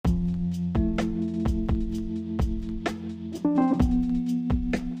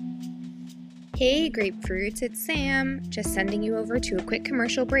Hey grapefruits, it's Sam. Just sending you over to a quick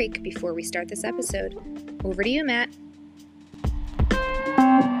commercial break before we start this episode. Over to you, Matt.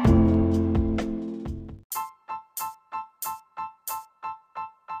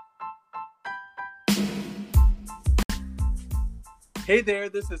 Hey there,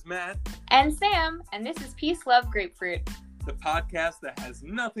 this is Matt. And Sam, and this is Peace, Love, Grapefruit. The podcast that has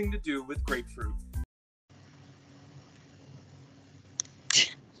nothing to do with grapefruit.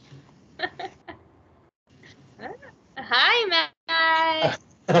 Hi, Matt.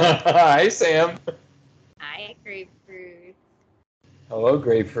 Hi, Sam. Hi, grapefruits. Hello,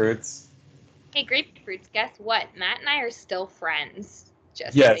 grapefruits. Hey, grapefruits, guess what? Matt and I are still friends.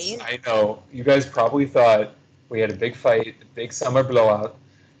 Just Yes, saying. I know. You guys probably thought we had a big fight, a big summer blowout,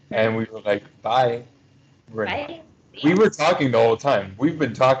 and we were like, bye. We're not. Bye. We were talking the whole time. We've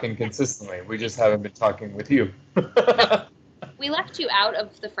been talking consistently. We just haven't been talking with you. We left you out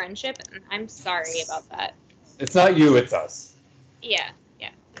of the friendship, and I'm sorry about that. It's not you, it's us. Yeah.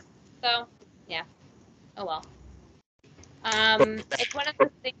 So, yeah. Oh well. It's one of those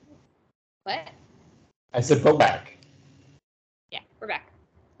things. What? I said, go back. Yeah, we're back.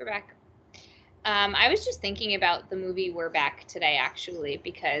 I was just thinking about the movie We're Back today, actually,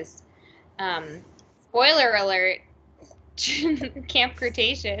 because, spoiler alert, Camp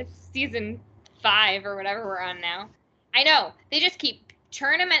Cretaceous, season 5 or whatever we're on now. I know, they just keep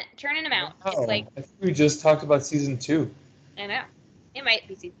churning them out. Wow. It's like, I think we just talked about season 2. I know. It might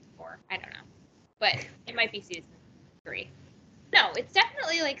be season 4. I don't know. But it might be season 3. No, it's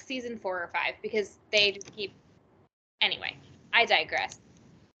definitely like season 4 or 5 because they just keep... Anyway, I digress.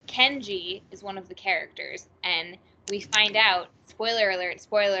 Kenji is one of the characters, and we find out, spoiler alert,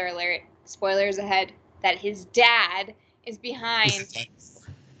 spoilers ahead, that his dad is behind...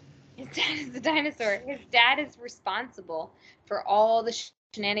 His dad is the dinosaur. His dad is responsible for all the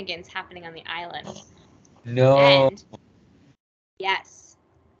shenanigans happening on the island. No. And yes.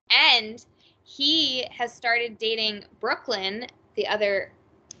 And he has started dating Brooklyn,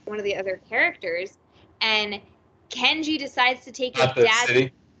 one of the other characters, and Kenji decides to take his Not the dad.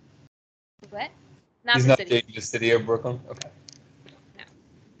 city? What? He's the not city. dating the city of Brooklyn? Okay.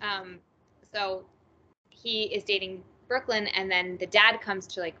 No. So he is dating Brooklyn, and then the dad comes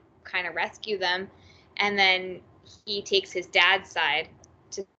to like kind of rescue them, and then he takes his dad's side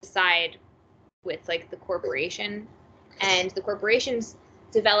to side with like the corporation, and the corporation's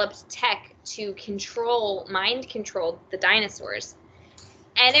developed tech to mind control the dinosaurs.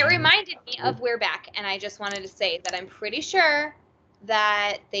 And it reminded me of We're Back, and I just wanted to say that I'm pretty sure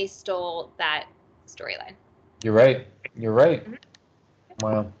that they stole that storyline. You're right. Mhm.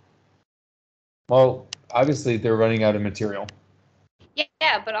 Wow. Well, obviously they're running out of material.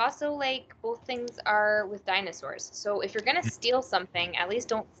 Yeah, but also like both things are with dinosaurs. So if you're gonna steal something, at least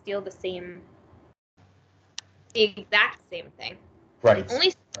don't steal the exact same thing. Right.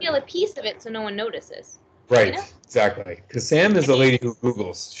 Only steal a piece of it so no one notices. Right, You know? exactly. Because Sam is a lady who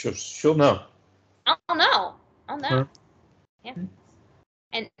Googles. She'll know. I'll know. Huh? Yeah.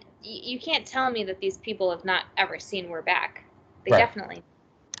 And you can't tell me that these people have not ever seen We're Back. They Right. definitely.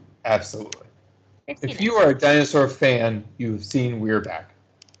 Absolutely. They've seen If you are a dinosaur fan, you've seen We're Back.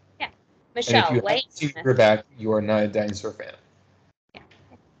 Yeah. And Michelle, if you weigh haven't seen in. We're Back, you are not a dinosaur fan.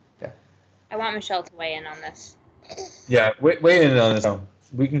 Yeah. I want Michelle to weigh in on this. Yeah, weigh in on this.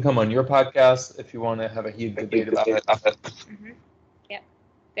 We can come on your podcast if you want to have a heated debate about it. Mm-hmm. Yep.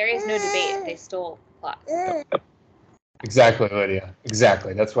 There is no debate. They stole the plot. Exactly, Lydia.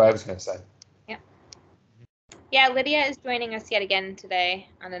 Exactly. That's what I was going to say. Yeah, Lydia is joining us yet again today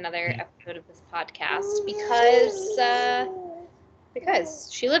on another episode of this podcast because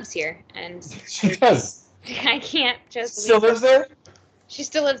she lives here and She does. I can't just Still leave her. lives there? She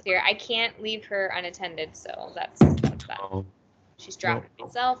still lives here. I can't leave her unattended, so that's that. Oh, She's dropping my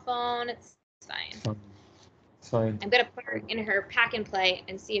cell phone. It's fine. it's fine. I'm gonna put her in her pack and play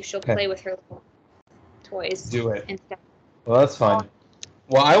and see if she'll play with her little toys. Do it. And stuff. Well, that's fine.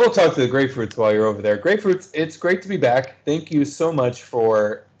 Well, I will talk to the grapefruits while you're over there. Grapefruits, it's great to be back. Thank you so much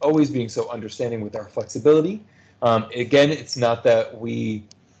for always being so understanding with our flexibility. Again, it's not that we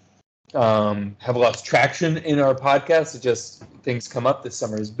have lost traction in our podcast. It just things come up. This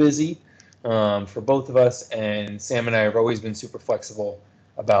summer is busy for both of us, and Sam and I have always been super flexible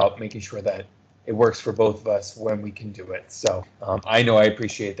about making sure that it works for both of us when we can do it. So I know I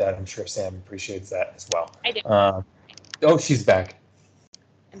appreciate that. I'm sure Sam appreciates that as well. I do. Oh, she's back.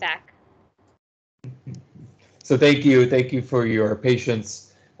 I'm back. So thank you for your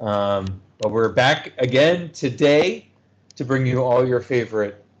patience. But we're back again today to bring you all your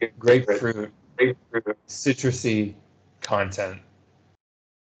favorite grapefruit, citrusy content,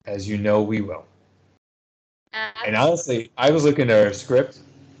 as you know we will. And honestly, I was looking at our script.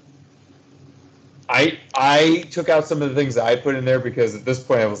 I took out some of the things that I put in there because at this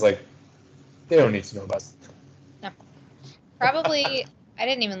point I was like, they don't need to know about us. No. Probably, I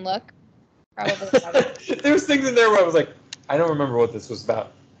didn't even look. Probably. There's things in there where I was like, I don't remember what this was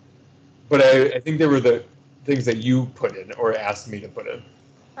about. But I think they were the things that you put in or asked me to put in.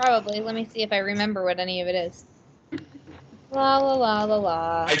 Probably. Let me see if I remember what any of it is. La la la la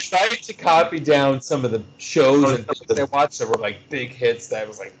la. I tried to copy down some of the shows and things I watched that were like big hits that I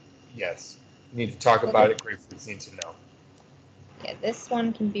was like, yes, need to talk about it. Grapefruits need to know. Yeah, this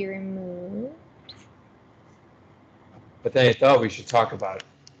one can be removed. But then I thought we should talk about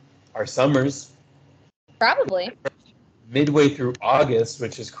our summers. Probably. Midway through August,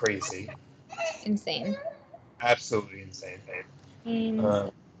 which is crazy. Insane. Absolutely insane.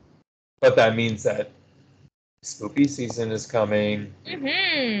 Insane. But that means that spooky season is coming.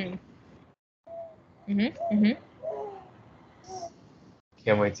 Can't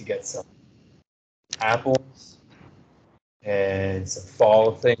wait to get some apples and some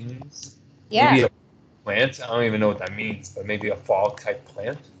fall things. Yeah. Maybe a plant. I don't even know what that means, but maybe a fall type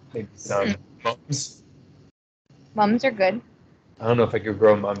plant. Maybe some mums. Mums are good. I don't know if I could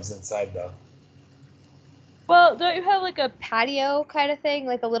grow mums inside though. Well, don't you have like a patio kind of thing?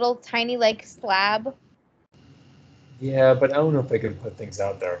 Like a little tiny like slab? Yeah, but I don't know if I could put things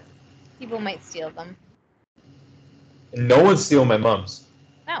out there. People might steal them. And no one's stealing my mums.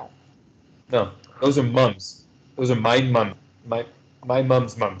 No. No, those are mums. Those are my mum. My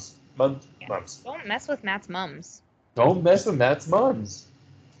mum's mums. Mums. Don't mess with Matt's mums. Don't mess with Matt's mums.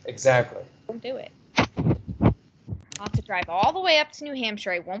 Exactly. Don't do it. I'll have to drive all the way up to New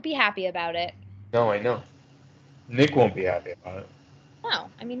Hampshire. I won't be happy about it. No, I know. Nick won't be happy about it. No,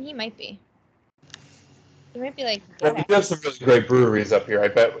 I mean, he might be. He might be like, Well, we have some really great breweries up here. I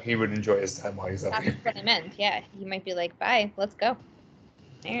bet he would enjoy his time while he's up here. That's what I meant. Yeah, he might be like, bye, let's go. All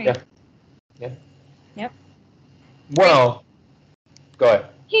Yeah. right. Yep. Well, go ahead.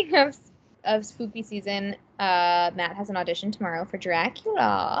 Speaking of spooky season, Matt has an audition tomorrow for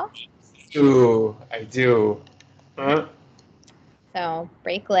Dracula. Ooh, I do. So,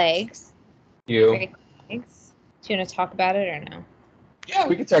 break legs. You? Break legs. Do you want to talk about it or no? Yeah,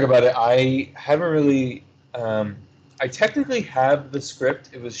 we can talk about it. I haven't really. I technically have the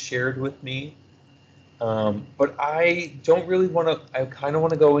script. It was shared with me. But I don't really want to. I kind of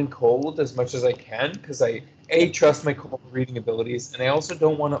want to go in cold as much as I can because I trust my cold reading abilities, and I also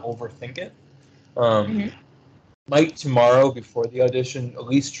don't want to overthink it. Might tomorrow before the audition at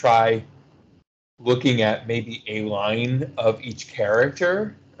least try looking at maybe a line of each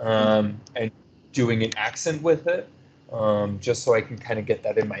character and doing an accent with it, just so I can kind of get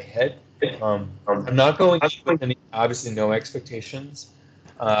that in my head. I'm not going in with any, obviously no expectations,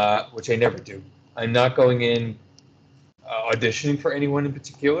 which I never do. I'm not going in auditioning for anyone in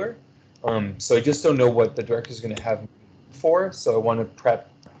particular, so I just don't know what the director's going to have me for. So I want to prep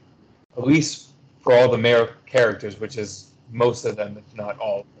at least for all the male characters, which is most of them, if not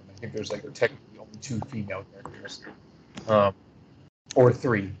all of them. I think there's like technically only 2 female characters, or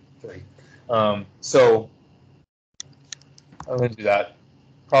three. So I'm going to do that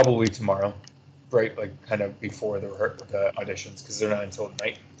probably tomorrow, right? Like kind of before the auditions because they're not until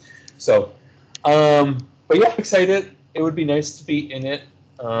night. So. But yeah, I'm excited. It would be nice to be in it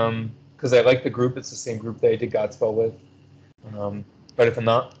because I like the group. It's the same group that I did Godspell with. But if I'm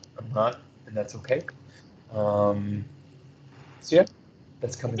not, and that's okay. So yeah,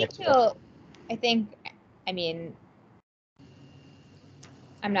 that's coming next week. I mean,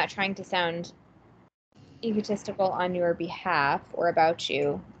 I'm not trying to sound egotistical on your behalf or about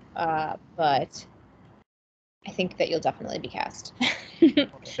you, but I think that you'll definitely be cast.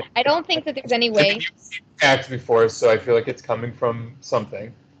 I don't think that there's any way. You've acted before, so I feel like it's coming from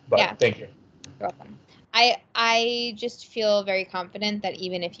something. But yeah. Thank you. You're welcome. I just feel very confident that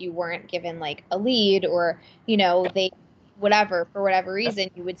even if you weren't given like a lead or they for whatever reason,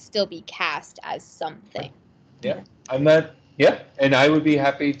 you would still be cast as something. Yeah, I'm not. Yeah, and I would be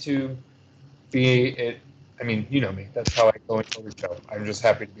happy to be it. I mean, you know me. That's how I go into every show. I'm just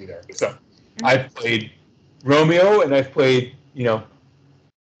happy to be there. So I've played Romeo, and I've played,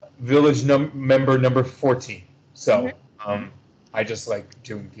 village member number 14. So I just like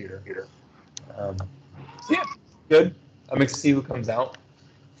doing theater. So yeah, good. I'm excited to see who comes out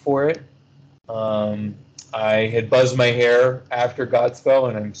for it. I had buzzed my hair after Godspell,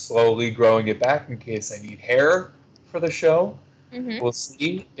 and I'm slowly growing it back in case I need hair for the show. We'll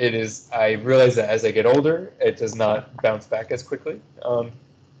see. It is. I realize that as I get older, it does not bounce back as quickly.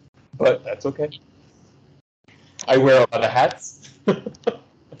 But that's okay. I wear a lot of hats.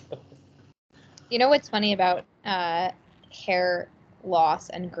 You know what's funny about hair loss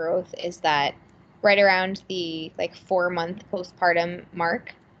and growth is that right around the like 4-month postpartum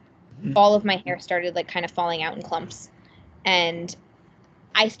mark, Mhm. all of my hair started like kind of falling out in clumps, and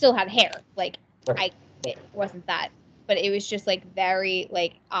I still had hair. Like it wasn't that, but it was just like very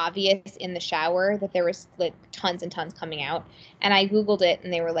like obvious in the shower that there was like tons and tons coming out. And I Googled it,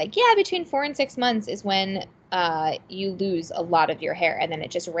 and they were like, yeah, between 4 and 6 months is when you lose a lot of your hair, and then it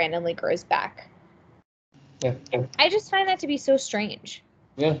just randomly grows back. Yeah. I just find that to be so strange.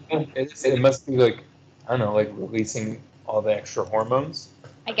 Yeah. It must be like, I don't know, like releasing all the extra hormones.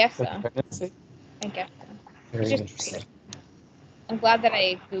 I guess so. Pregnancy. I guess so. Very just interesting. I'm glad that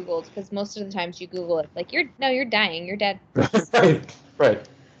I Googled, because most of the times you Google it, like you're dying, you're dead. Right.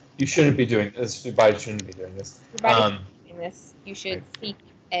 You shouldn't be doing this. Your body shouldn't be doing this. Your body shouldn't be doing this. You should seek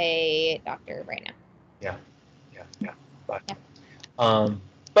a doctor right now. Yeah. But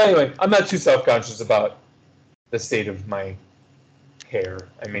anyway, I'm not too self-conscious about the state of my hair.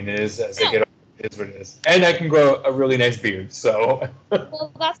 I mean, it is as I get older, it is what it is. And I can grow a really nice beard, so.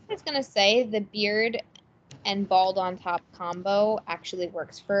 Well, that's what I was gonna say. The beard and bald on top combo actually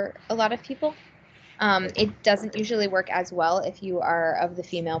works for a lot of people. It doesn't usually work as well if you are of the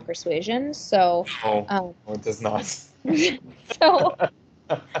female persuasion. So, No, it does not. So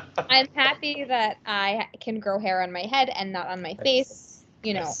I'm happy that I can grow hair on my head and not on my face,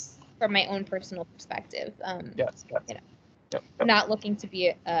 you know, from my own personal perspective. Yes. You know, not looking to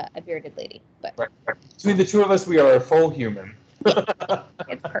be a bearded lady, but right. Between the two of us, we are a full human.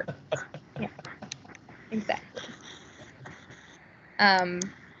 it's perfect. Yeah, exactly.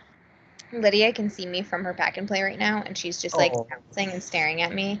 Lydia can see me from her pack and play right now, and she's just like bouncing and staring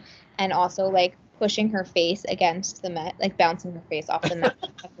at me, and also like pushing her face against the mat, like bouncing her face off the mat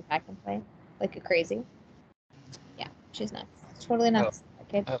of the pack and play, like a crazy. Yeah, she's nuts. It's totally nuts.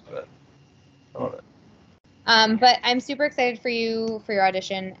 Okay. I love it. But I'm super excited for you for your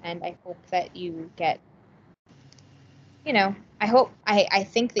audition, and I hope that you get. You know, I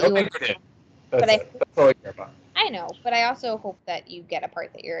think that you will. That's all I care about. I know, but I also hope that you get a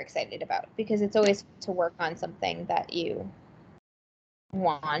part that you're excited about, because it's always to work on something that you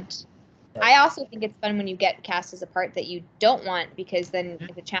want. Right. I also think it's fun when you get cast as a part that you don't want, because then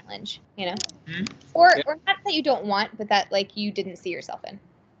it's a challenge, you know? Mm-hmm. Or not that you don't want, but that like you didn't see yourself in.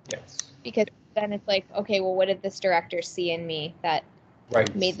 Yes. Because then it's like, okay, well, what did this director see in me that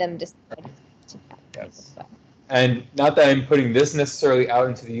made them decide to cast me? And not that I'm putting this necessarily out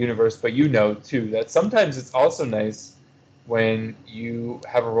into the universe, but you know, too, that sometimes it's also nice when you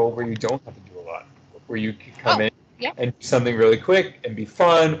have a role where you don't have to do a lot, where you can come in and do something really quick and be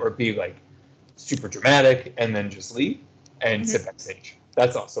fun, or be like super dramatic and then just leave and sit backstage.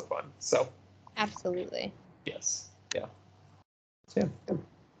 That's also fun. So. Absolutely. Yes. Yeah. So, yeah.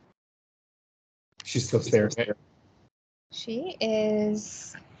 She's still staring at her. She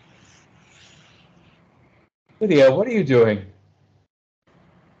is. Lydia, what are you doing?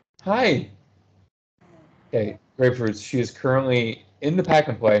 Hi. Okay, Grapefruits. She is currently in the pack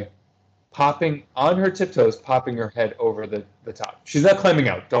and play, popping on her tiptoes, popping her head over the top. She's not climbing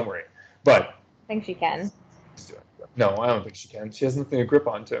out, don't worry. But I think she can. No, I don't think she can. She has nothing to grip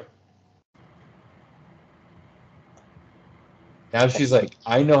onto. Now she's like,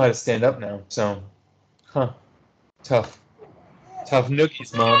 I know how to stand up now, so tough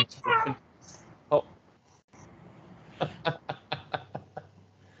noogies, Mom. Oh.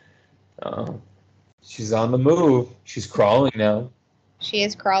 Oh. She's on the move. She's crawling now. She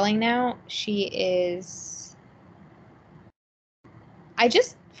is crawling now. She is. I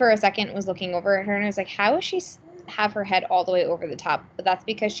just, for a second, was looking over at her, and I was like, how does she have her head all the way over the top? But that's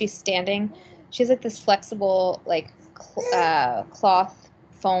because she's standing. She's like this flexible, like, cloth,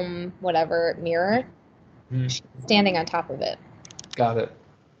 foam, whatever mirror. She's standing on top of it. Got it.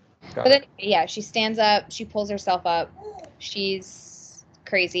 But then, yeah, she stands up. She pulls herself up. She's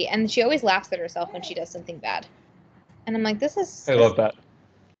crazy. And she always laughs at herself when she does something bad. And I'm like, this is... I love that.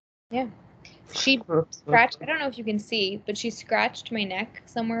 Yeah. She scratched... I don't know if you can see, but she scratched my neck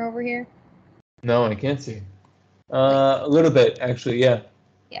somewhere over here. No, I can't see. A little bit, actually, yeah.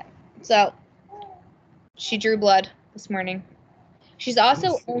 Yeah. So, she drew blood this morning. She's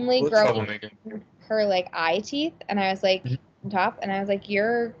also only growing her, like, eye teeth. And I was like... on top, and I was like,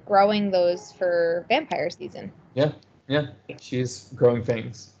 you're growing those for vampire season. Yeah. She's growing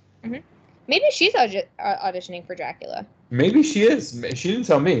things. Maybe she's auditioning for Dracula. Maybe she is. She didn't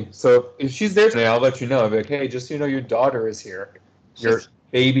tell me. So if she's there today, I'll let you know. I'll be like, hey, just so you know, your daughter is here. Your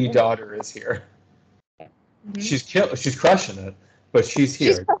baby daughter is here. She's crushing it, but she's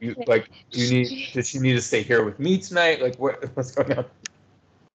here. Does she need to stay here with me tonight? Like, what's going on?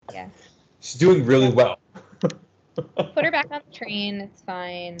 Yeah. She's doing really well. Put her back on the train. It's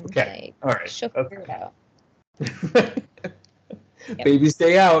fine. Okay. Like, All right. she'll figure it out. Yep. Baby,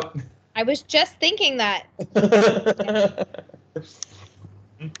 stay out. I was just thinking that.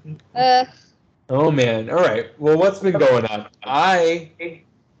 Oh man. All right. Well, what's been going on? I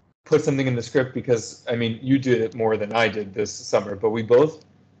put something in the script because I mean you did it more than I did this summer, but we both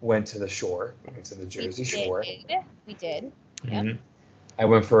went to the shore. We went to the Jersey Shore. We did. Mhm. I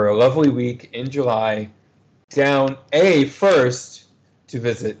went for a lovely week in July down first to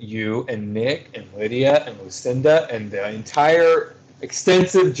visit you and Nick and Lydia and Lucinda and the entire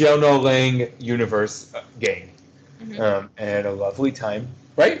extensive Jonah Lang universe gang. And had a lovely time.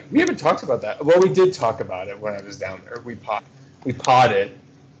 Right? We haven't talked about that. Well, we did talk about it when I was down there. We potted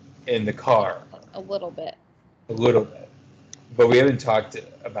in the car. A little bit. But we haven't talked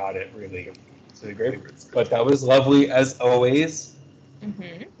about it really to the grapefruits. But that was lovely as always.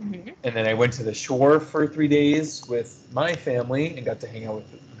 And then I went to the shore for 3 days with my family and got to hang out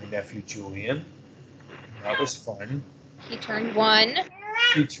with my nephew Julian. That was fun. He turned 1.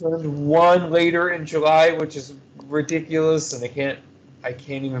 He turned 1 later in July, which is ridiculous, and I can't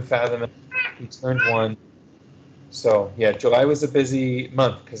even fathom it. He turned 1. So yeah, July was a busy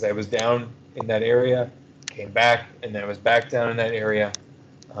month because I was down in that area, came back, and then I was back down in that area.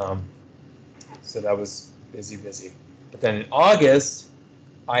 So that was busy. But then in August,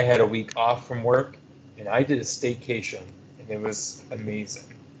 I had a week off from work, and I did a staycation, and it was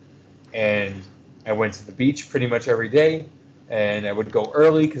amazing. And I went to the beach pretty much every day, and I would go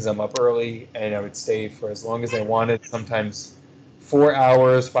early because I'm up early, and I would stay for as long as I wanted, sometimes 4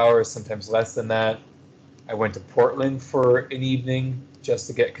 hours, 5 hours, sometimes less than that. I went to Portland for an evening just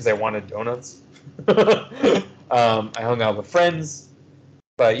to because I wanted donuts. I hung out with friends,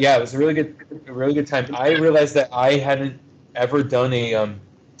 but yeah, it was a really good time. I realized that I hadn't ever done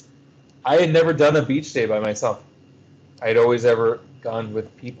I had never done a beach day by myself. I had always ever gone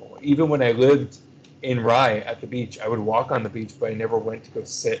with people. Even when I lived in Rye at the beach, I would walk on the beach, but I never went to go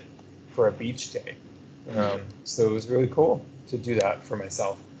sit for a beach day. So it was really cool to do that for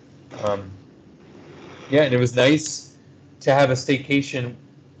myself. Yeah, and it was nice to have a staycation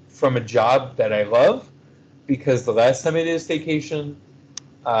from a job that I love, because the last time I did a staycation,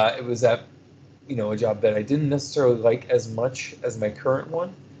 it was at a job that I didn't necessarily like as much as my current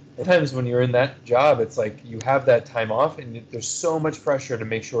one. Sometimes when you're in that job, it's like you have that time off, and there's so much pressure to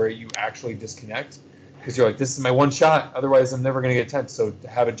make sure you actually disconnect, because you're like, this is my one shot, otherwise I'm never going to get tense. So to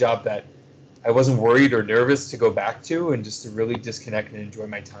have a job that I wasn't worried or nervous to go back to, and just to really disconnect and enjoy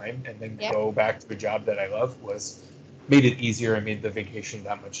my time, and then go back to a job that I love, made it easier and made the vacation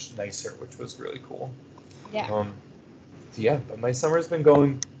that much nicer, which was really cool. Yeah. But my summer's been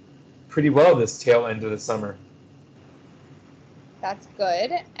going pretty well this tail end of the summer. That's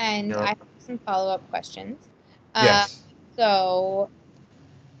good. And I have some follow-up questions. Yes. So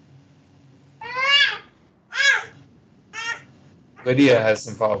Lydia has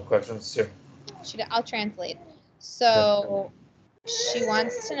some follow-up questions too. I'll translate. So she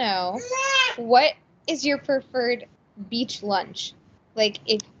wants to know, what is your preferred beach lunch? Like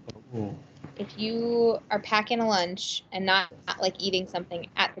if you are packing a lunch and not like eating something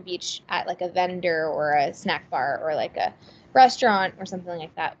at the beach at like a vendor or a snack bar or like a restaurant or something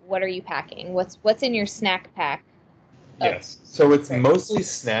like that, what are you packing? What's in your snack pack? Yes. So it's mostly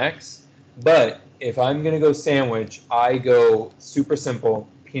snacks, but if I'm going to go sandwich, I go super simple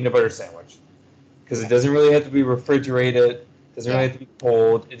peanut butter sandwich, because it doesn't really have to be refrigerated, doesn't really have to be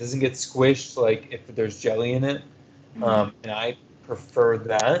cold, it doesn't get squished like if there's jelly in it, and I prefer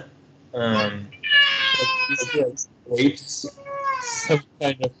that. Grapes, some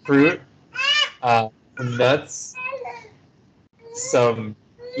kind of fruit, some nuts, some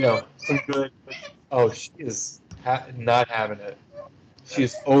good. Oh, she is not having it.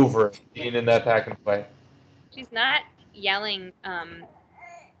 She's over being in that pack and play. She's not yelling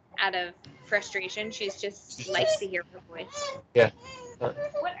out of frustration. She's just likes to hear her voice. Yeah. What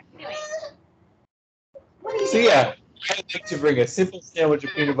are you doing? So yeah, I'd like to bring a simple sandwich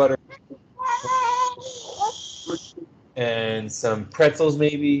of peanut butter and some pretzels,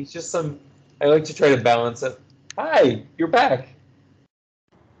 maybe. Just some. I like to try to balance it. Hi, you're back.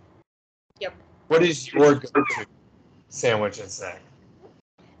 Yep. What is your go-to sandwich and snack?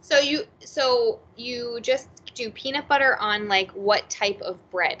 So you just do peanut butter on like what type of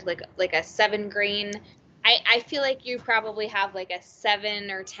bread? Like a 7 grain? I feel like you probably have like a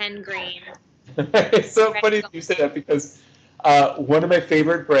 7 or 10 grain. It's so funny that you say that, because one of my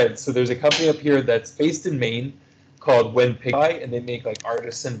favorite breads. So there's a company up here that's based in Maine called When Pig Pie, and they make like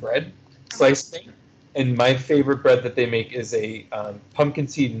artisan bread, sliced thing. And my favorite bread that they make is a pumpkin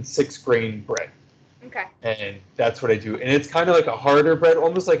seed and 6 grain bread. Okay. And that's what I do. And it's kind of like a harder bread,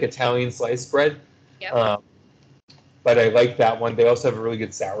 almost like Italian sliced bread. Yep. But I like that one. They also have a really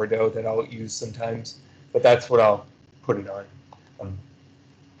good sourdough that I'll use sometimes. But that's what I'll put it on.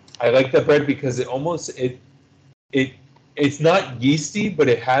 I like the bread because it's not yeasty, but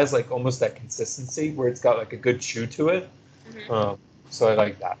it has like almost that consistency where it's got like a good chew to it. Mm-hmm. So I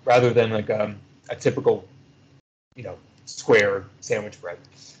like that rather than like a typical, square sandwich bread.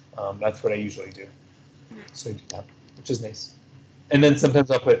 That's what I usually do. So I do that, which is nice. And then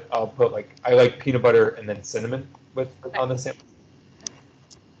sometimes I'll put like I like peanut butter and then cinnamon on the sandwich.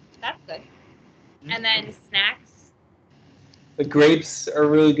 That's good. And then snacks. The grapes are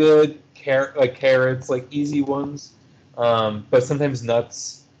really good. Carrots, like easy ones. But sometimes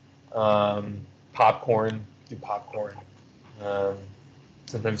nuts, popcorn. Do popcorn. Um,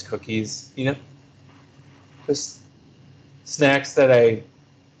 Sometimes cookies. Just snacks that I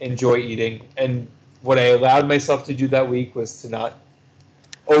enjoy eating. And what I allowed myself to do that week was to not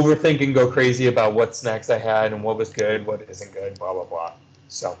overthink and go crazy about what snacks I had and what was good, what isn't good, blah blah blah.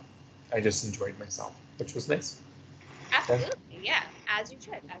 So I just enjoyed myself, which was nice. Absolutely, yeah, as you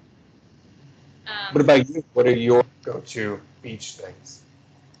should. What about you? What are your go-to beach things?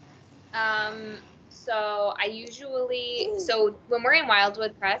 So when we're in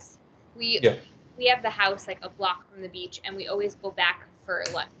Wildwood Press, we have the house like a block from the beach, and we always go back for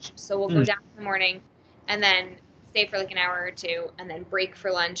lunch. So we'll go down in the morning, and then stay for like an hour or two, and then break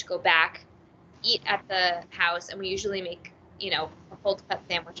for lunch, go back, eat at the house, and we usually make a cold cut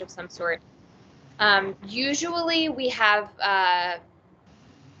sandwich of some sort. Usually we have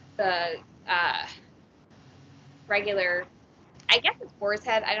the regular, I guess it's Boar's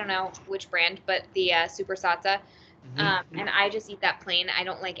Head. I don't know which brand, but the Super Satsa. And I just eat that plain. I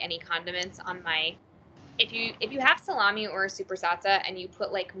don't like any condiments on my. If you have salami or a Super Satsa and you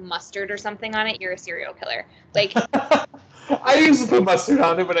put like mustard or something on it, you're a serial killer. Like I used to put mustard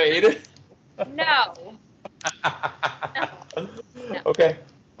on it when I ate it. no. Okay.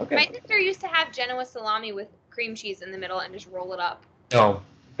 My sister used to have Genoa salami with cream cheese in the middle and just roll it up. No,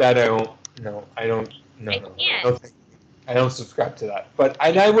 that I don't. No, I don't. No, I no. can't. I don't subscribe to that. But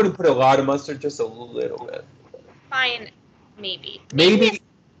I wouldn't put a lot of mustard, just a little bit. Fine, maybe.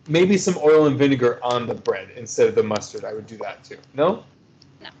 Maybe some oil and vinegar on the bread instead of the mustard. I would do that too. No?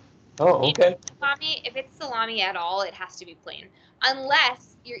 No. Oh, okay. If it's salami at all, it has to be plain.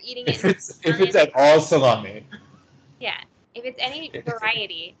 Unless you're eating it. If it's at all salami. Yeah. If it's any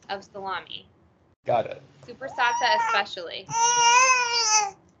variety of salami. Got it. Super Satsa especially.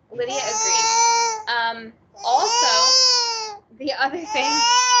 Lydia agrees. Also, the other thing,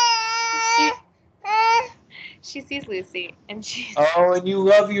 she sees Lucy and she's. Oh, and you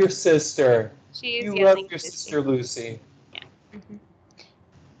love your sister. She's you love your sister Lucy. Yeah.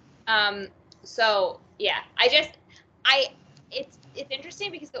 So yeah, it's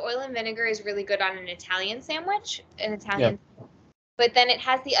interesting because the oil and vinegar is really good on an Italian sandwich, but then it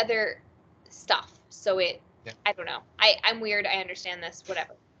has the other stuff. So I don't know. I'm weird. I understand this,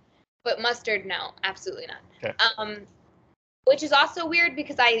 whatever. But mustard, no, absolutely not. Okay. Which is also weird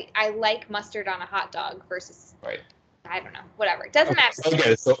because I like mustard on a hot dog versus. Right. I don't know. Whatever. It doesn't matter.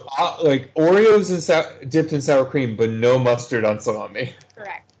 Okay, so like Oreos dipped in sour cream, but no mustard on salami.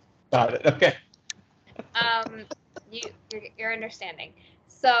 Correct. Got it. Okay. You're understanding.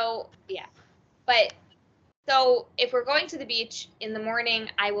 So yeah, but so if we're going to the beach in the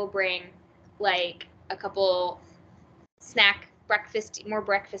morning, I will bring like a couple more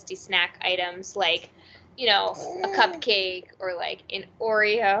breakfasty snack items, like a cupcake or like an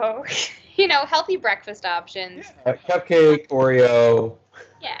Oreo, healthy breakfast options. Yeah, cupcake, Oreo.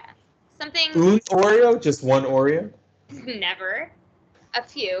 Yeah, something. Un Oreo, just one Oreo. Never, a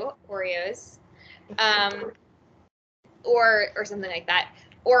few Oreos, or something like that.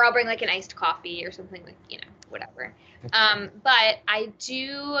 Or I'll bring like an iced coffee or something like whatever. But I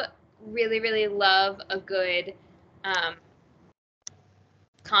do really really love a good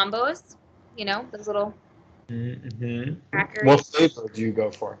combos. Those little crackers. What flavor do you go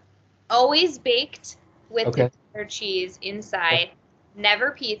for? Always baked with the cheddar cheese inside. Okay.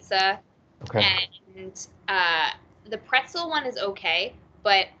 Never pizza. Okay. And the pretzel one is okay,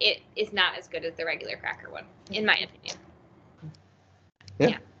 but it is not as good as the regular cracker one, in my opinion.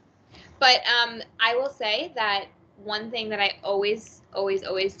 Yeah. But I will say that one thing that I always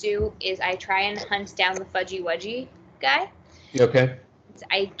do is I try and hunt down the fudgy wudgy guy. Okay.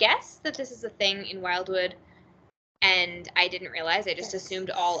 I guess that this is a thing in Wildwood, and I didn't realize. I just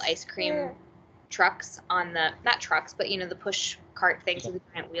assumed all ice cream trucks on not trucks, but the push cart things with the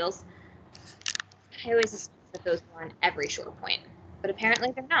giant wheels. I always assumed that those were on every shore point, but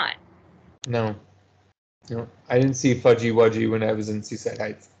apparently they're not. No. No, I didn't see Fudgy Wudgy when I was in Seaside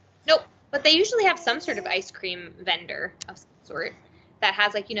Heights. Nope. But they usually have some sort of ice cream vendor of some sort that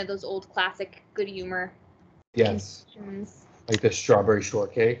has like, those old classic good humor. Yes. Confections. Like the strawberry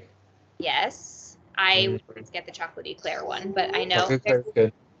shortcake. Yes. I would always get the chocolate eclair one, but I know. Chocolate eclair's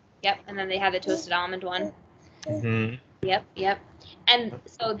good. Yep. And then they have the toasted almond one. Mm-hmm. Yep. And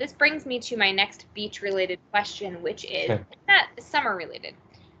so this brings me to my next beach-related question, which is Okay. not summer-related.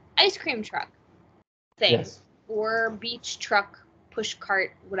 Ice cream truck thing. Yes. Or beach truck, push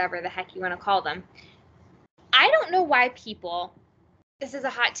cart, whatever the heck you want to call them. I don't know why people, this is a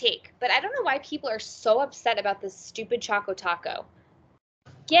hot take, but I don't know why people are so upset about this stupid Choco Taco.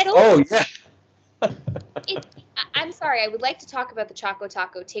 Get over Oh, yeah. I'm sorry, I would like to talk about the Choco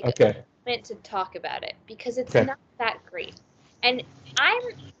Taco. Take Okay. a minute to talk about it because it's Okay. not that great. And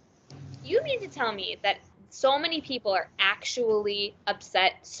you mean to tell me that so many people are actually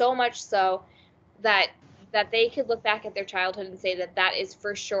upset, so much so that they could look back at their childhood and say that that is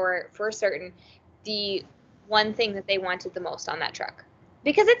for sure, for certain, the one thing that they wanted the most on that truck?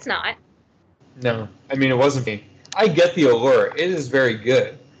 Because it's not. No, I mean, it wasn't me. I get the allure. It is very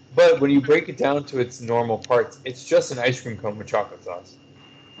good. But when you break it down to its normal parts, it's just an ice cream cone with chocolate sauce.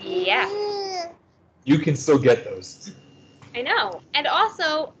 Yeah. You can still get those. I know. And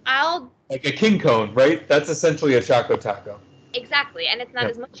also, Like a king cone, right? That's essentially a chocolate taco. exactly, and it's not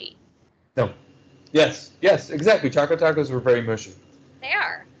as mushy. No. Yes, exactly. Chocolate tacos were very mushy. They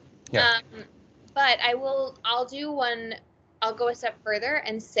are. Yeah. But I'll go a step further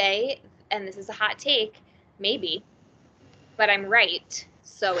and say, and this is a hot take, maybe, but I'm right,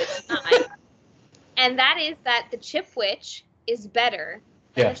 so it's not. And that is that the Chipwich is better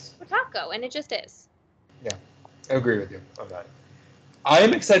than the taco, and it just is. Yeah, I agree with you on that. I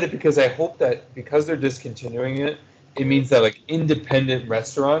am excited because I hope that because they're discontinuing it, it means that like independent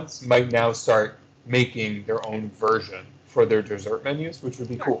restaurants might now start making their own version for their dessert menus, which would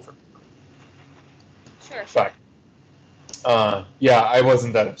be cool for me. Sure. But yeah, I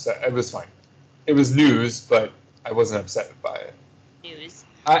wasn't that upset. It was fine. It was news, but I wasn't upset by it. News.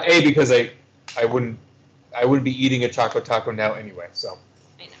 Because I wouldn't be eating a chocolate taco now anyway. So.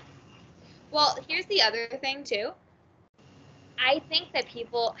 I know. Well, here's the other thing too. I think that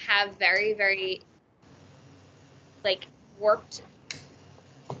people have very, very like warped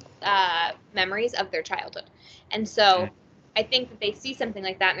memories of their childhood, and so I think that they see something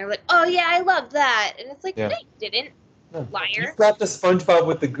like that and they're like, "Oh yeah, I love that," and it's like, "No, you didn't, liar." You got the SpongeBob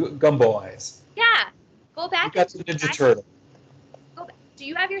with the gumbo eyes. Yeah, go back. You got the Ninja Turtle. Go back. Do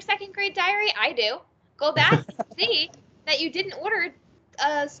you have your second grade diary? I do. Go back and see that you didn't order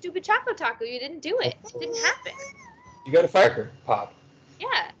a stupid chocolate taco. You didn't do it. It didn't happen. You got a firecracker pop.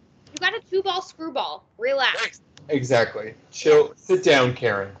 Yeah. You got a 2-ball screwball. Relax. Exactly. Chill. Sit down,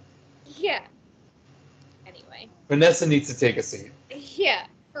 Karen. Yeah. Anyway. Vanessa needs to take a seat. Yeah.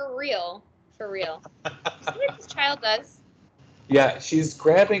 For real. For real. You see what this child does? Yeah, she's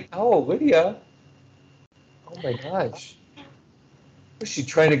grabbing. Oh, Lydia. Oh my gosh. Was she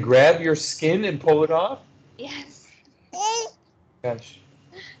trying to grab your skin and pull it off? Yes. Gosh.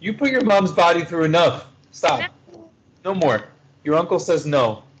 You put your mom's body through enough. Stop. No more. Your uncle says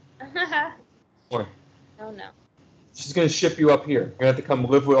no. More. Oh no. She's going to ship you up here. You're going to have to come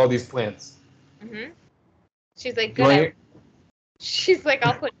live with all these plants. Mm-hmm. She's like, good. She's like,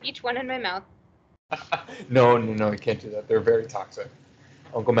 I'll put each one in my mouth. No, I can't do that. They're very toxic.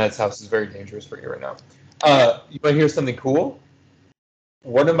 Uncle Matt's house is very dangerous for you right now. You want to hear something cool?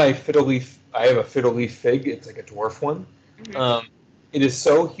 One of my I have a fiddle leaf fig. It's like a dwarf one. Mm-hmm. It is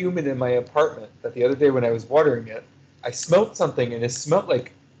so humid in my apartment that the other day when I was watering it, I smelled something and it smelled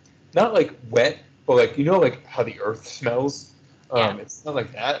like, not like wet, but like, like how the earth smells? It smelled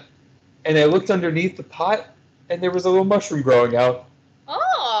like that. And I looked underneath the pot and there was a little mushroom growing out.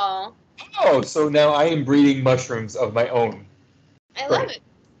 Oh, so now I am breeding mushrooms of my own. I love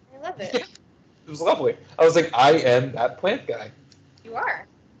it. It was lovely. I was like, I am that plant guy. You are.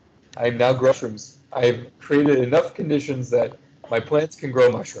 I am now growing mushrooms. I've created enough conditions that my plants can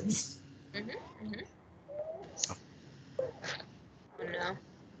grow mushrooms. Mm-hmm. Oh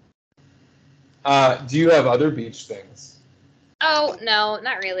no. Do you have other beach things? Oh no,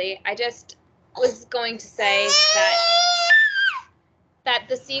 not really. I just was going to say that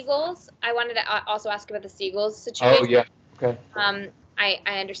the seagulls. I wanted to also ask about the seagulls situation. Oh yeah. Okay. I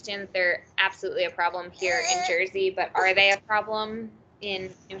understand that they're absolutely a problem here in Jersey, but are they a problem in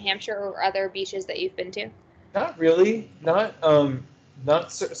New Hampshire or other beaches that you've been to? Not really.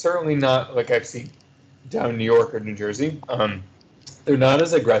 Certainly not like I've seen down in New York or New Jersey. They're not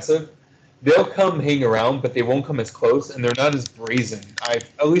as aggressive. They'll come hang around, but they won't come as close, and they're not as brazen.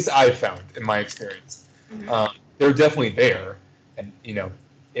 At least I've found in my experience. They're definitely there, and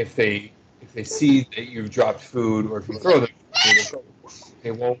if they see that you've dropped food or if you throw them,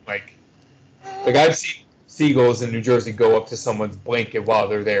 they won't like I've seen seagulls in New Jersey go up to someone's blanket while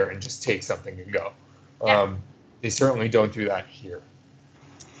they're there and just take something and go. Yeah. They certainly don't do that here.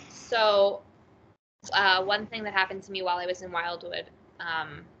 So, one thing that happened to me while I was in Wildwood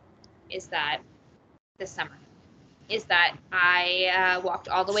is that this summer is that I walked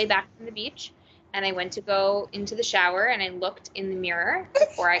all the way back from the beach and I went to go into the shower and I looked in the mirror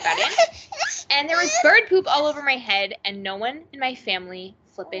before I got in and there was bird poop all over my head and no one in my family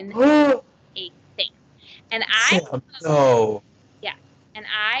flippin' a thing. And No. Yeah. And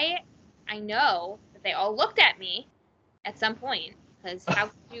I know that they all looked at me at some point because how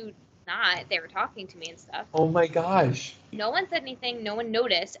could you not? They were talking to me and stuff. Oh my gosh. No one said anything. No one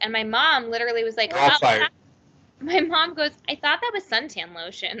noticed. And my mom literally was like, All fired. My mom goes, I thought that was suntan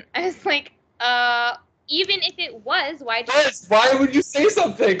lotion. I was like, even if it was, why would you say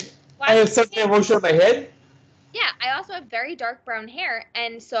something? I have suntan lotion on my head? Yeah, I also have very dark brown hair,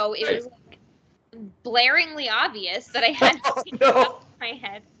 and so it was like blaringly obvious that I had to take it off my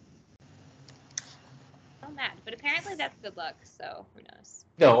head. So mad. But apparently that's good luck, so who knows?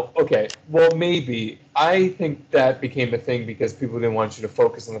 No, okay. Well, maybe. I think that became a thing because people didn't want you to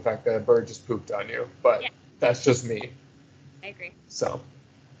focus on the fact that a bird just pooped on you, but that's just me. I agree. So,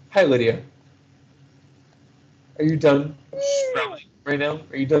 hi, Lydia. Are you done screaming right now?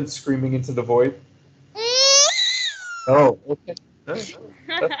 Are you done screaming into the void? Oh, okay. That's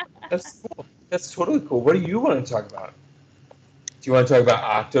cool. That's totally cool. What do you want to talk about? Do you want to talk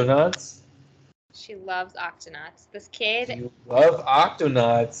about octonauts? She loves octonauts. This kid. You love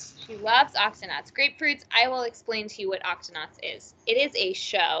octonauts. She loves octonauts. Grapefruits, I will explain to you what octonauts is. It is a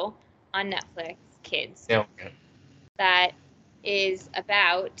show on Netflix, kids, that is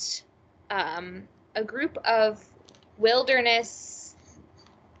about a group of wilderness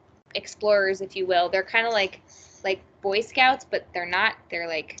explorers, if you will. They're kind of like Boy Scouts, but they're not. They're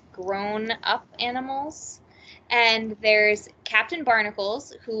like grown-up animals. And there's Captain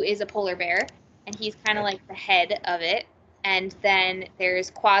Barnacles, who is a polar bear, and he's kind of like the head of it. And then there's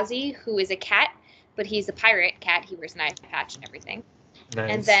Quasi, who is a cat, but he's a pirate cat. He wears an eye patch and everything.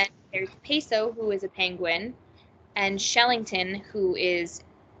 Nice. And then there's Peso, who is a penguin, and Shellington, who is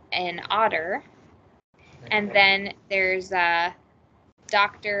an otter. And then there's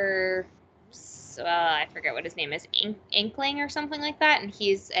Dr. I forget what his name is, Inkling or something like that, and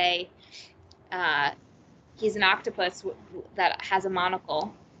he's an octopus that has a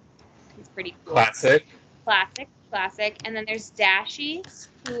monocle. He's pretty cool. Classic. And then there's Dashy,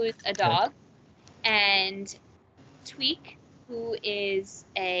 who is a dog, and Tweak, who is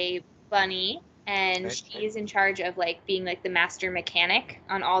a bunny, and she's in charge of like being like the master mechanic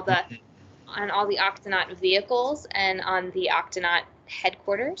on all the Octonaut vehicles and on the Octonaut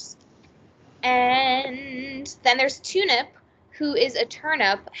headquarters. And then there's Tunip, who is a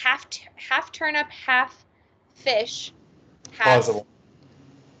turnip, half turnip, half fish, half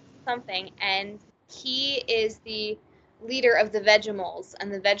something, and he is the leader of the Vegemals,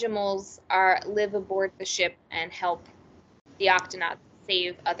 and the Vegemals live aboard the ship and help the Octonauts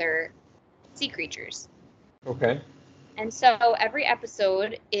save other sea creatures. Okay. And so every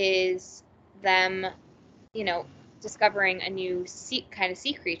episode is them, discovering a new sea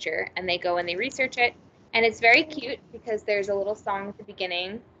creature, and they go and they research it, and it's very cute because there's a little song at the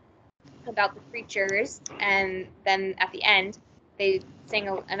beginning about the creatures, and then at the end they sing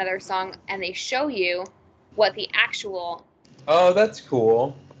another song and they show you what the actual that's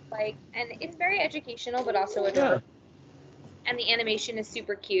cool. And it's very educational but also adorable. And the animation is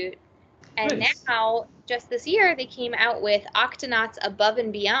super cute. And nice. Now, just this year, they came out with Octonauts Above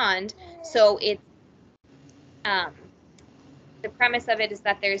and Beyond. So it's the premise of it is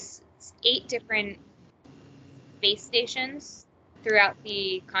that there's 8 different space stations throughout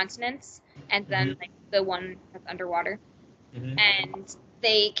the continents, and then like the one that's underwater. And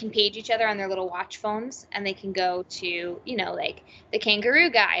they can page each other on their little watch phones, and they can go to, like the kangaroo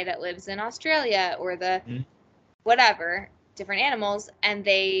guy that lives in Australia or the whatever, different animals, and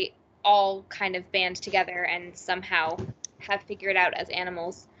they all kind of band together and somehow have figured out as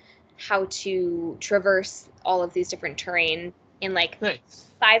animals how to traverse all of these different terrain in like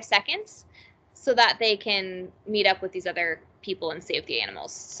 5 seconds so that they can meet up with these other people and save the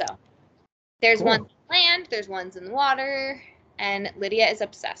animals. So there's ones on land, there's ones in the water, and Lydia is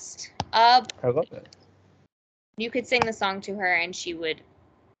obsessed. I love it. You could sing the song to her and she would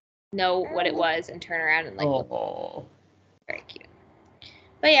know what it was and turn around and look. Very cute.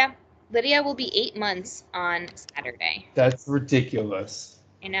 But yeah, Lydia will be 8 months on Saturday. That's ridiculous.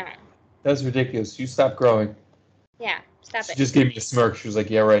 I know. That's ridiculous. You stop growing. Yeah, stop She it. just gave me a smirk. She was like,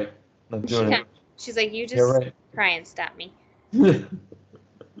 "Yeah, right. I'm not doing it." She's like, you Yeah, just right. try and stop me.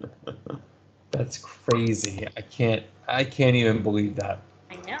 That's crazy. I can't even believe that.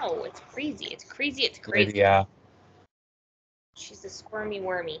 I know, it's crazy. It's crazy. It's crazy. Yeah. She's a squirmy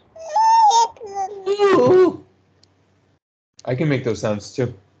wormy. I can make those sounds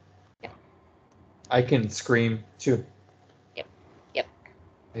too. Yep. I can scream too. Yep.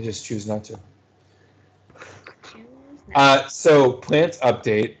 I just choose not to. Choose not. So plant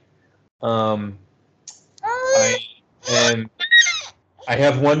update. I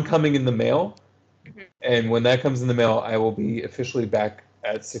have one coming in the mail, Mhm. and when that comes in the mail, I will be officially back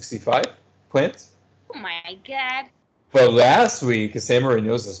at 65 plants. Oh my god. But last week, because Sam already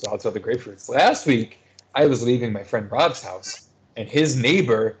knows this, but I'll tell the grapefruits. Last week, I was leaving my friend Rob's house, and his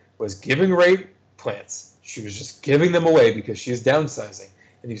neighbor was giving away plants. She was just giving them away because she's downsizing.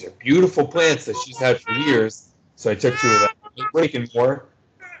 And these are beautiful plants that she's had for years. So I took 2 of them. I'm breaking more,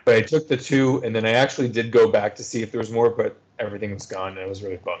 but I took the 2, and then I actually did go back to see if there was more, but everything was gone, and I was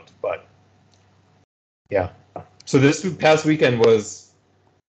really bummed. But yeah. So this past weekend was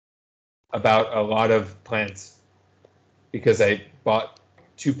about a lot of plants because I bought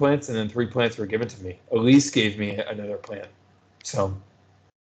 2 plants and then 3 plants were given to me. Elise gave me another plant, so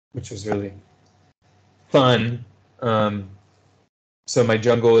which was really fun. So my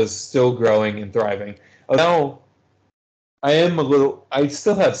jungle is still growing and thriving. Now I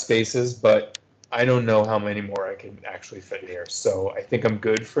still have spaces, but I don't know how many more I can actually fit here. So I think I'm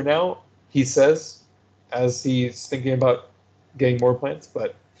good for now, he says, as he's thinking about getting more plants,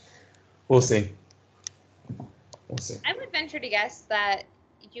 but we'll see. We'll see. I would venture to guess that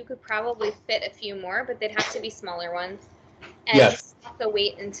you could probably fit a few more, but they'd have to be smaller ones. And Yes. you have to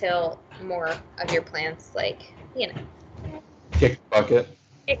wait until more of your plants, like, Kick the bucket.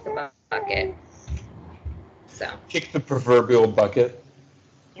 kick the bucket. So. Kick the proverbial bucket.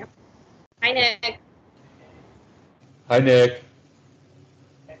 Yep. Hi, Nick. Hi, Nick.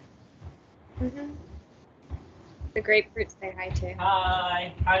 Mm-hmm. The grapefruit say hi too.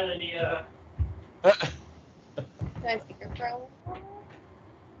 Hi. Hi, Lydia. Can I take her for a little while?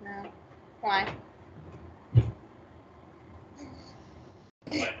 No. Why?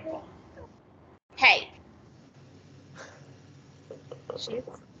 Hey. She's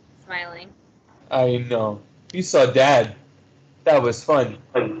smiling. I know. You saw Dad. That was fun.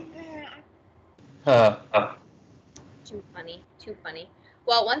 Huh. Too funny. Too funny.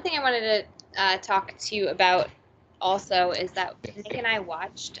 Well, one thing I wanted to talk to you about also is that Nick and I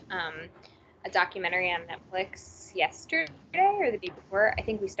watched a documentary on Netflix yesterday or the day before. I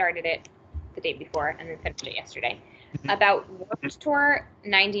think we started it the day before and then finished it yesterday about Warped Tour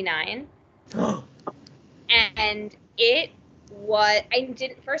 99. And it was,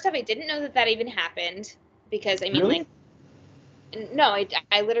 first off, I didn't know that even happened because, I mean, Really? like, no,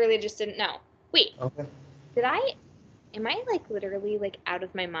 I literally just didn't know. Wait, Okay. am I like literally like out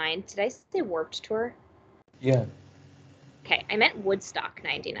of my mind? Did I say Warped Tour? Yeah. Okay, I meant Woodstock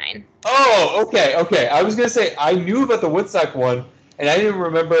 99. Oh, okay. I was gonna say I knew about the Woodstock one, and I didn't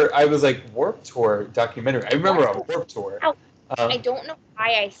remember. I was like Warped Tour documentary. I remember a Warped Tour. I don't know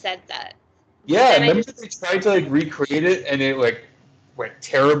why I said that. Yeah, I remember they tried to like recreate it, and it like went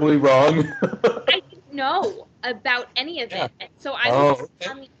terribly wrong. I didn't know about any of it, so I was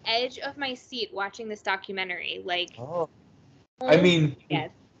on the edge of my seat watching this documentary. Like, I mean,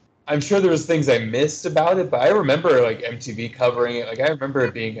 I'm sure there was things I missed about it, but I remember like MTV covering it. Like I remember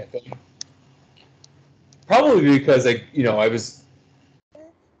it being a thing. Probably because I was.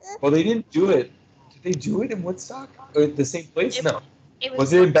 Well, they didn't do it. Did they do it in Woodstock? Or the same place? No.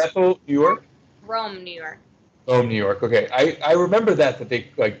 Was it in Bethel, New York? Rome, New York. Oh, New York. Okay, I remember that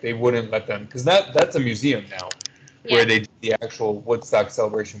they wouldn't let them because that's a museum now, where they did the actual Woodstock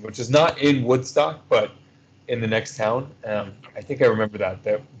celebration, which is not in Woodstock, but in the next town. I think I remember that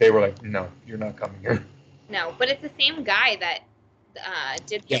they were like, no, you're not coming here. No, but it's the same guy that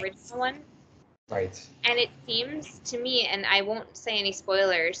did the original one. Right. And it seems to me, and I won't say any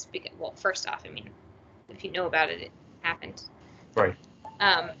spoilers because, well, first off, I mean, if you know about it, it happened. Right.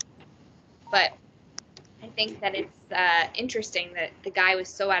 But I think that it's interesting that the guy was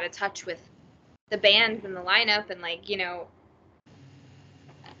so out of touch with the bands and the lineup, and like,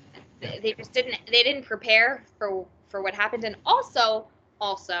 they just didn't prepare for what happened. And also,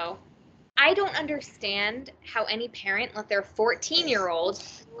 I don't understand how any parent let their 14-year-old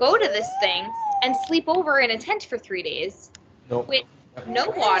go to this thing and sleep over in a tent for 3 days with no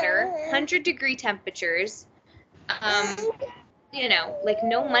water, 100-degree temperatures, like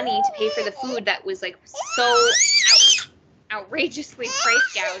no money to pay for the food that was like so outrageously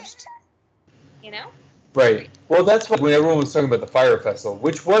price gouged. you know? Right. Well, that's why when everyone was talking about the Fire Festival,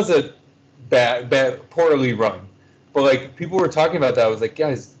 which was a poorly run, but like people were talking about that. I was like,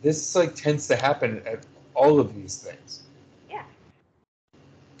 guys, this like tends to happen at all of these things. Yeah.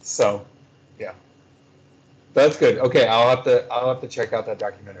 So, yeah, that's good. Okay, I'll have to check out that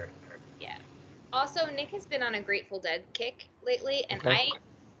documentary. Yeah. Also, Nick has been on a Grateful Dead kick lately, and Okay. I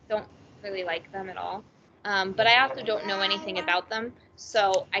don't really like them at all. But I also don't know anything about them,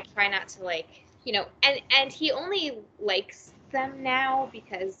 so I try not to like, and he only likes them now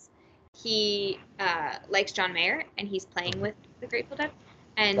because he likes John Mayer and he's playing with the Grateful Dead,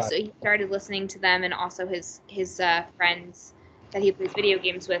 and Got so he started listening to them, and also his friends that he plays video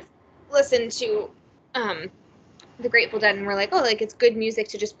games with listen to the Grateful Dead, and we're like, oh, like it's good music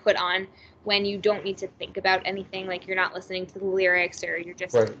to just put on when you don't need to think about anything, like you're not listening to the lyrics or you're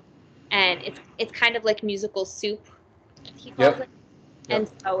just Right. and it's kind of like musical soup, he calls Yep. it. And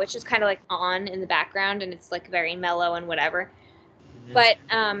so it's just kind of like on in the background, and it's like very mellow and whatever. But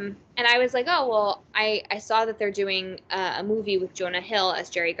and I was like, oh well, I saw that they're doing a movie with Jonah Hill as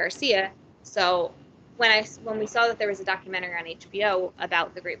Jerry Garcia. So when we saw that there was a documentary on HBO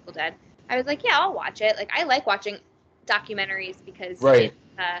about the Grateful Dead, I was like, yeah, I'll watch it. Like I like watching documentaries because Right.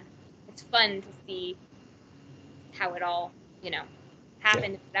 it's fun to see how it all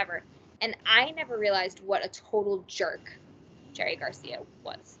happened, whatever. And I never realized what a total jerk Jerry Garcia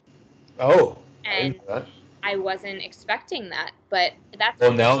was. Oh, I And didn't know that. I wasn't expecting that, but that's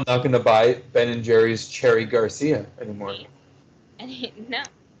Well, now I'm not going to buy Ben and Jerry's Cherry Garcia anymore. and no,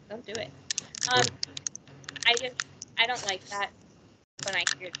 don't do it. I don't like that when I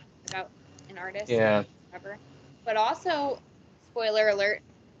hear about an artist, Yeah. whatever. But also, spoiler alert,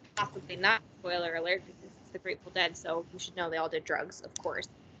 possibly not spoiler alert because it's the Grateful Dead, so we should know they all did drugs, of course.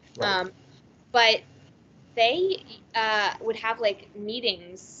 Right. But they would have like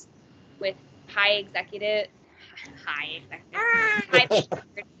meetings with high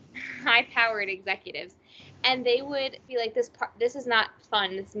powered executives, and they would be like, this is not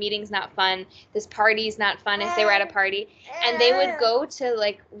fun, this meeting's not fun, this party's not fun, if they were at a party, and they would go to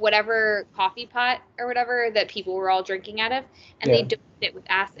like whatever coffee pot or whatever that people were all drinking out of, and they dosed it with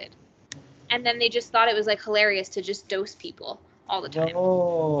acid, and then they just thought it was like hilarious to just dose people all the time.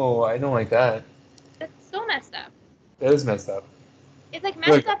 No, I don't like that. That's so messed up. That is messed up. It's like Look,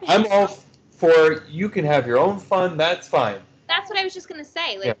 messed up. I'm all for you can have your own fun. That's fine. That's what I was just gonna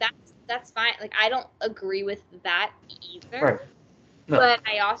say. Like that's fine. Like I don't agree with that either. Right. No. But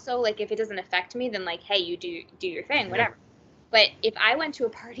I also like if it doesn't affect me, then like, hey, you do your thing, whatever. But if I went to a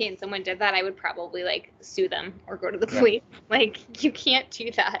party and someone did that, I would probably like sue them or go to the police. Like you can't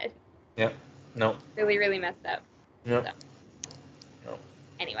do that. Yeah. No. Really, really messed up. No. So. No.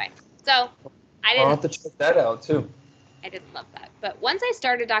 Anyway, so I'll have to check that out too. I didn't love that. But once I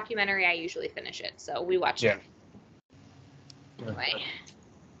start a documentary, I usually finish it. So we watched it. Anyway.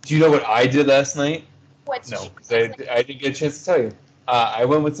 Do you know what I did last night? What? No, because I didn't get a chance to tell you. I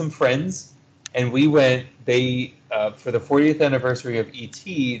went with some friends, and we went. They for the 40th anniversary of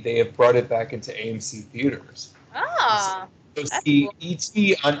E.T., they have brought it back into AMC theaters. Oh. So see cool.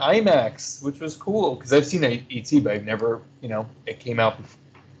 E.T. on IMAX, which was cool because I've seen E.T., but I've never, it came out before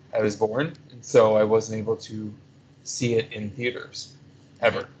I was born, and so I wasn't able to see it in theaters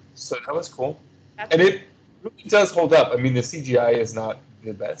ever. So that was cool. And it really does hold up. I mean, the CGI is not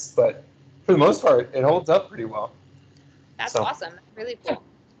the best, but for the most part, it holds up pretty well. That's awesome. That's really cool.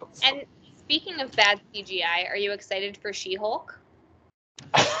 And speaking of bad CGI, are you excited for She-Hulk?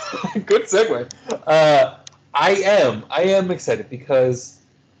 Good segue. I am excited because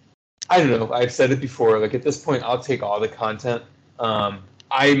I don't know. I've said it before. Like at this point, I'll take all the content. I'm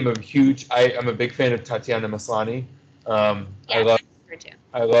a big fan of Tatiana Maslany. I love her too.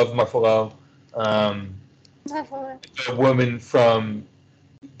 I love Muffalo. The woman from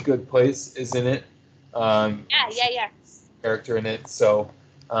Good Place is in it. Yeah. Character in it, so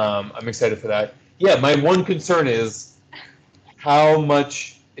I'm excited for that. Yeah, my one concern is how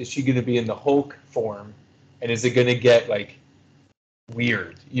much is she going to be in the Hulk form, and is it going to get like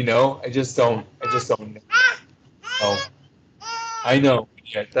weird? I just don't know. Oh, I know.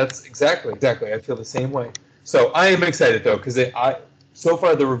 Yeah, that's exactly. I feel the same way. So I am excited though, because so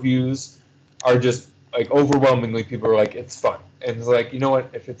far the reviews are just like overwhelmingly people are like it's fun, and it's like, you know what,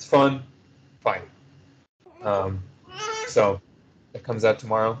 if it's fun, fine. So it comes out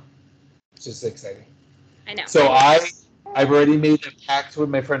tomorrow. It's just exciting. I know. So I've already made a pact with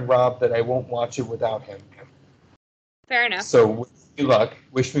my friend Rob that I won't watch it without him. Fair enough. So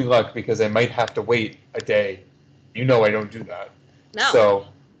wish me luck because I might have to wait a day. I don't do that. No. So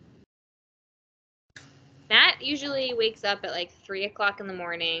Matt usually wakes up at like 3:00 in the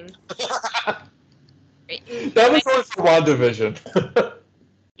morning. That was only for WandaVision.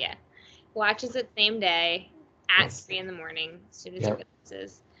 Yeah. Watches it same day at Yes. 3 a.m. as soon as Yeah. it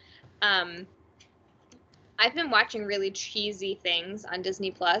releases. I've been watching really cheesy things on Disney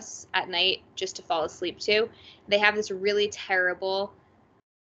Plus at night just to fall asleep to. They have this really terrible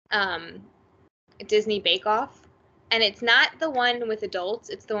Disney Bake Off, and it's not the one with adults,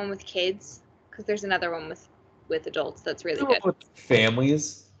 it's the one with kids, because there's another one with adults that's really good. With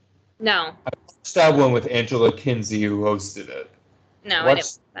families. No, I watched that one with Angela Kinsey, who hosted it. no, I Watch-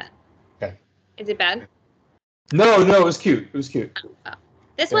 didn't watch that. Okay. Is it bad? No, it was cute. It was cute. Oh.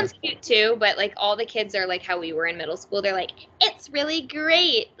 This Yeah. one's cute too, but like all the kids are like how we were in middle school. They're like, it's really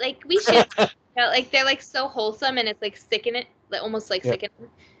great. Like we should, like they're like so wholesome, and it's like sickening, like almost like Yeah. sickening.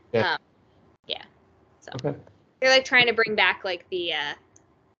 Yeah. Yeah. So Okay. they're like trying to bring back like the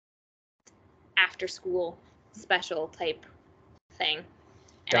after school special type thing. And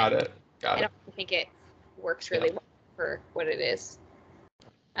Got it. I Got it. don't think it works really well for what it is.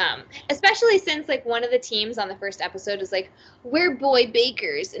 Especially since like one of the teams on the first episode is like, we're boy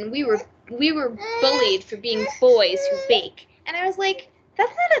bakers and we were bullied for being boys who bake. And I was like, that's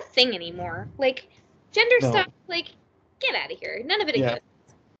not a thing anymore. Like gender No. stuff, like get out of here. None of it Yeah. exists.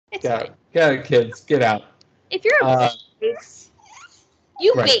 It's Got fine. it. Got it, kids. Get out. If you're a boy,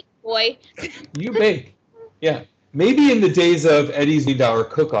 you Right. bake, boy. You bake. Yeah. Maybe in the days of Eddie's $1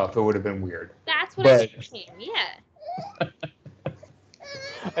 cook-off, it would have been weird. That's what But- I'm saying. Yeah.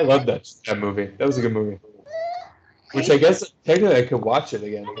 I love that movie. That was a good movie. Which I guess technically I could watch it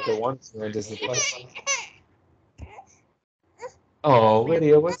again if I wanted to on Disney Plus. Oh,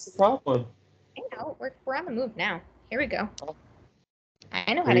 Lydia, what's the problem? I know. We're on the move now. Here we go.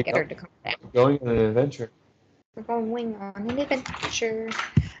 I know how There to you get go. her to calm down. Going on an adventure. We're going on an adventure.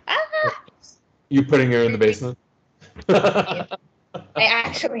 Ah! You putting her in the basement? I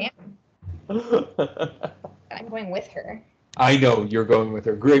actually am. I'm going with her. I know you're going with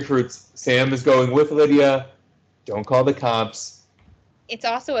her. Grapefruits. Sam is going with Lydia. Don't call the cops. It's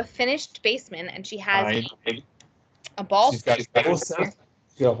also a finished basement, and she has I- a ball. She's got a whole setup.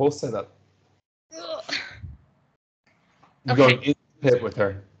 She's got a whole setup. Ugh. You're Okay. going in the pit with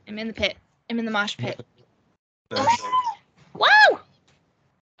her. I'm in the pit. I'm in the mosh pit. Nice. Whoa!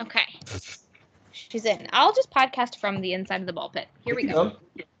 Okay. She's in. I'll just podcast from the inside of the ball pit. Here we go.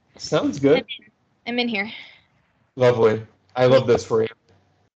 Sounds good. I'm in here. Lovely. I love this for you.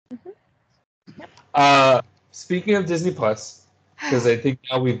 Speaking of Disney Plus, because I think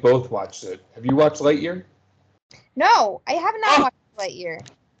now we've both watched it. Have you watched Lightyear? No, I have not watched Lightyear.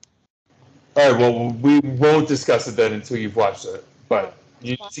 All right. Well, we won't discuss it then until you've watched it. But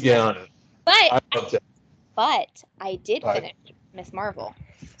you need to get on it. I loved it. But I did But- finish Miss Marvel,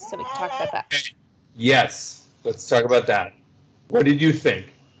 so we can talk about that. Yes. Let's talk about that. What did you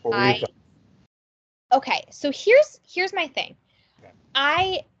think? What were your thoughts? Okay, so here's my thing.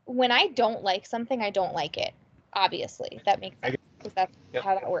 Okay. When I don't like something, I don't like it. Obviously, that makes sense because that's Yep.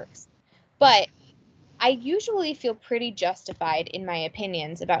 how that works. But I usually feel pretty justified in my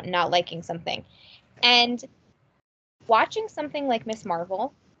opinions about not liking something. And watching something like Miss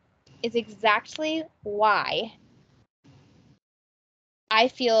Marvel is exactly why I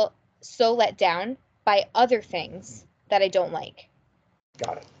feel so let down by other things that I don't like.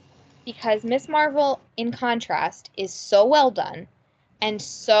 Got it. Because Miss Marvel, in contrast, is so well done and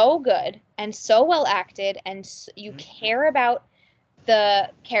so good and so well acted, and you care about the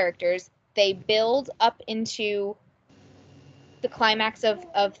characters. They build up into the climax of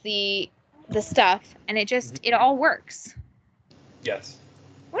the stuff, and it all works. Yes.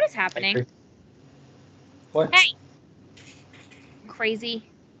 What is happening? What? Hey! Crazy.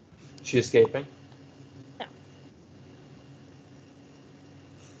 She escaping?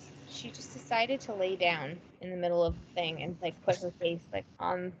 She just decided to lay down in the middle of the thing and like put her face like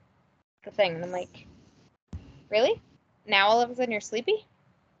on the thing, and I'm like, really? Now all of a sudden you're sleepy,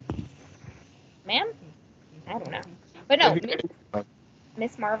 ma'am? I don't know, but no,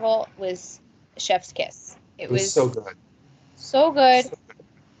 Miss Marvel was chef's kiss. It It was so good. so good. So good.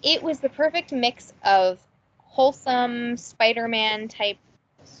 It was the perfect mix of wholesome Spider-Man type,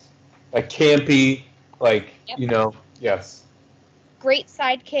 Like campy, like, Yep. yes. great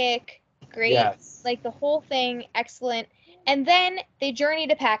sidekick, great. Yes. Like the whole thing, excellent. And then they journey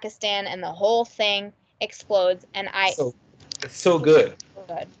to Pakistan, and the whole thing explodes. And It's so good.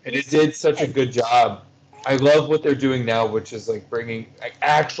 good. And it did such a good job. I love what they're doing now, which is like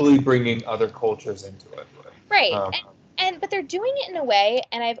actually bringing other cultures into it. Right. Um, But they're doing it in a way,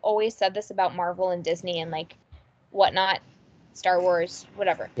 and I've always said this about Marvel and Disney and like whatnot, Star Wars,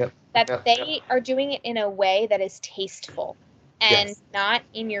 whatever. Yep. That Yep. they are doing it in a way that is tasteful and Yes. not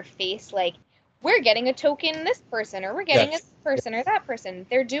in your face like, we're getting a token this person, or we're getting Yes. this person or that person.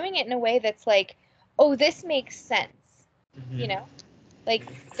 They're doing it in a way that's like, oh, this makes sense. You know? Like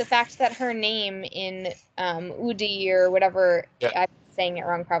the fact that her name in Udi or whatever, Yeah. I'm saying it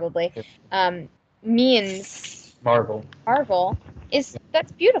wrong probably, means Marvel.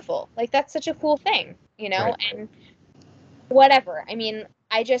 that's beautiful. Like that's such a cool thing, you know? Right. And whatever. I mean,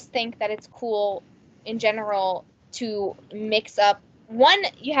 I just think that it's cool in general to mix up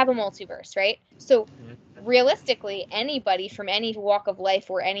you have a multiverse, right? So realistically, anybody from any walk of life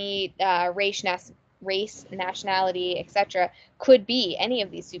or any race, nationality, etc., could be any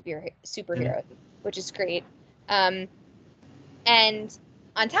of these superheroes, which is great. And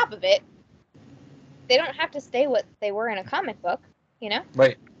on top of it, they don't have to stay what they were in a comic book, you know?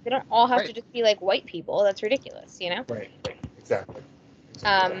 Right. They don't all have Right. to just be like white people. That's ridiculous, you know? Right. Exactly.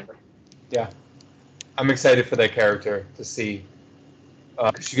 Yeah. I'm excited for that character to see.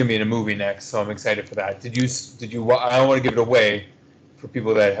 Because she's gonna be in a movie next, so I'm excited for that. Did you? I don't want to give it away for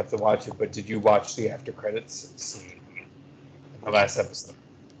people that have to watch it, but did you watch the after credits scene in the last episode?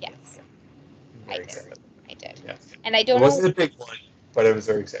 Yes. I'm very excited. I did. Yes. And I It don't wasn't know. a big one, but I was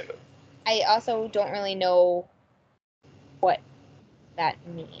very excited. I also don't really know what that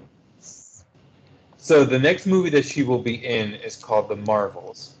means. So the next movie that she will be in is called The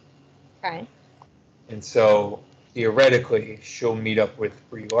Marvels, Okay. and so theoretically she'll meet up with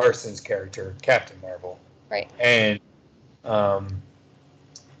Brie Larson's character, Captain Marvel, Right. and I'm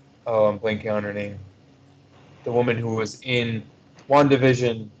blanking on her name. The woman who was in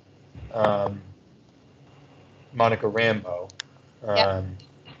WandaVision, Monica Rambeau. Yep.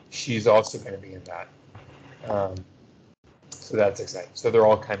 She's also going to be in that. So that's exciting. So they're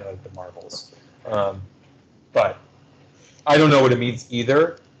all kind of like the Marvels. But I don't know what it means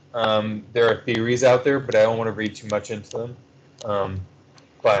either. There are theories out there, but I don't want to read too much into them.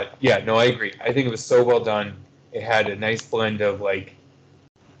 But yeah, no, I agree. I think it was so well done. It had a nice blend of like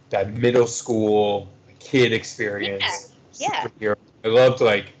that middle school kid experience. Yeah. Superhero. I loved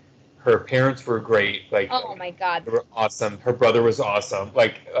like her parents were great. Like, Oh my God. they were awesome. Her brother was awesome.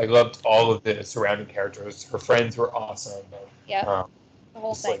 Like I loved all of the surrounding characters. Her friends were awesome. Yeah. The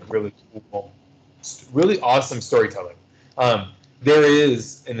whole Just thing. like really cool, really awesome storytelling. There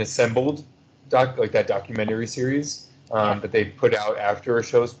is an assembled like that documentary series that they put out after a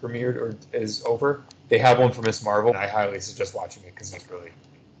show's premiered or is over. They have one for Miss Marvel, and I highly suggest watching it because it's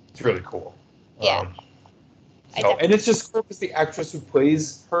really cool. Yeah. And it's just cool because the actress who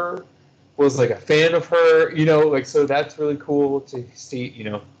plays her was like a fan of her, you know, like so that's really cool to see, you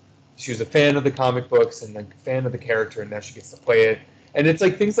know, she was a fan of the comic books and like a fan of the character, and now she gets to play it. And it's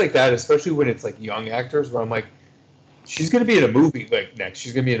like things like that, especially when it's like young actors, where I'm like, she's gonna be in a movie like next.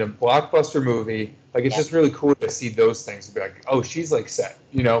 She's gonna be in a blockbuster movie. Like it's just really cool to see those things and be like, oh, she's like set,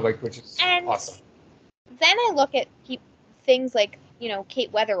 you know, like which is awesome. Then I look at things like, you know,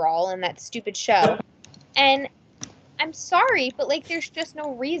 Kate Weatherall and that stupid show, and I'm sorry, but like there's just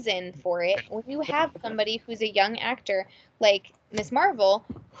no reason for it when you have somebody who's a young actor like Miss Marvel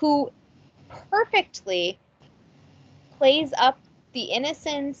who perfectly plays up the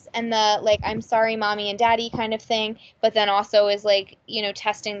innocence and the like I'm sorry mommy and daddy kind of thing, but then also is like, you know,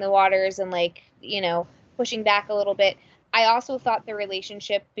 testing the waters and like, you know, pushing back a little bit. I also thought the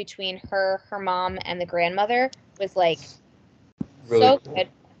relationship between her mom and the grandmother was like really so cool. Good.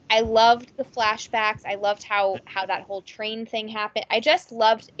 I loved the flashbacks. I loved how that whole train thing happened. I just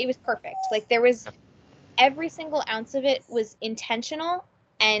loved it was perfect. Like there was every single ounce of it was intentional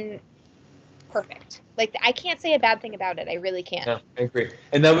and perfect. Like I can't say a bad thing about it. I really can't. Yeah, I agree.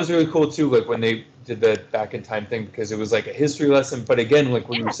 And that was really cool too, like when they did the back in time thing, because it was like a history lesson, but again, like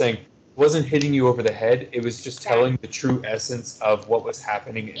what you were saying, it wasn't hitting you over the head. It was just telling the true essence of what was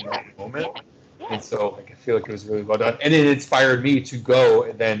happening in that moment. Yeah. And so like I feel like it was really well done. And it inspired me to go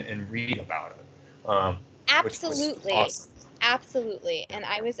and read about it. Absolutely. Awesome. Absolutely. And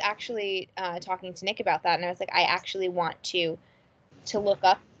I was actually talking to Nick about that, and I was like, I actually want to look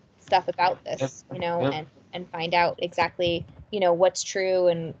up stuff about this, you know, and find out exactly, you know, what's true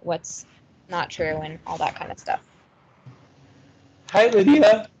and what's not true and all that kind of stuff. Hi,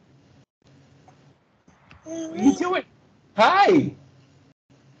 Lydia. What are you doing? Hi.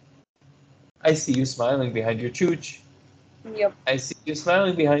 I see you smiling behind your chooch. Yep. I see you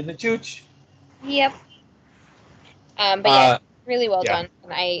smiling behind the chooch. Yep. But yeah, really well done,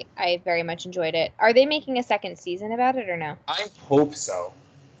 and I very much enjoyed it. Are they making a second season about it or no? I hope so.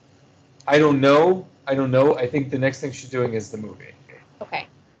 I don't know. I think the next thing she's doing is the movie. Okay.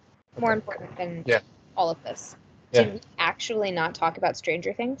 More important than all of this. Yeah. Did we actually not talk about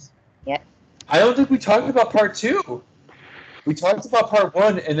Stranger Things yet? I don't think we talked about part 2. We talked about part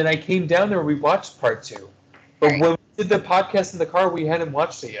 1, and then I came down there and we watched part 2. But All right. when we did the podcast in the car, we hadn't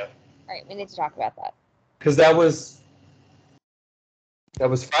watched it yet. All right, we need to talk about that. Because that was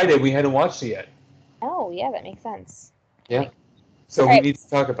Friday. We hadn't watched it yet. Oh, yeah, that makes sense. Yeah. So we need to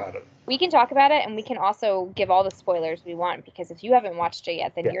talk about it. We can talk about it, and we can also give all the spoilers we want, because if you haven't watched it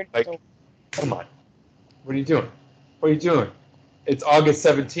yet, then you're still... Come on. What are you doing? What are you doing? It's August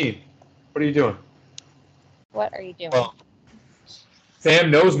 17th. What are you doing? What are you doing? Well,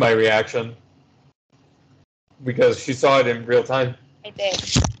 Sam knows my reaction because she saw it in real time. I did.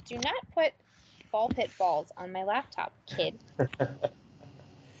 Do not put ball pit balls on my laptop, kid.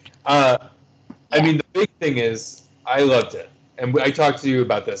 I mean, the big thing is I loved it. And I talked to you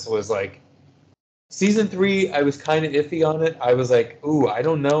about this. It was like, season 3, I was kind of iffy on it. I was like, ooh, I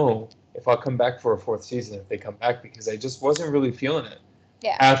don't know if I'll come back for a 4th season if they come back, because I just wasn't really feeling it.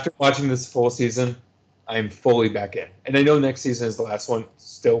 Yeah. After watching this full season, I'm fully back in. And I know next season is the last one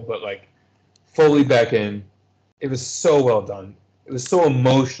still, but like fully back in. It was so well done. It was so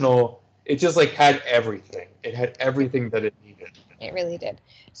emotional. It just like had everything. It had everything that it needed. It really did.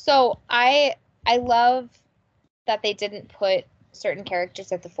 So I love that they didn't put certain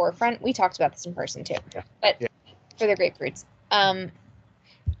characters at the forefront. We talked about this in person too. Yeah. But for the grapefruits,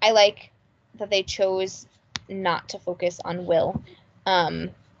 I like that they chose not to focus on Will.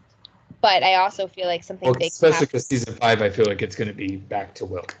 But I also feel like something big. Especially because season 5, I feel like it's going to be back to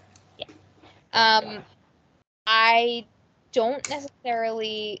Will. Yeah. I don't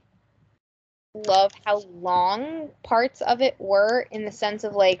necessarily love how long parts of it were, in the sense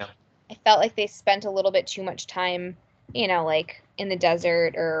of like, I felt like they spent a little bit too much time, like in the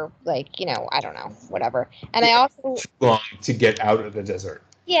desert, or like, I don't know, whatever. And I also too long to get out of the desert.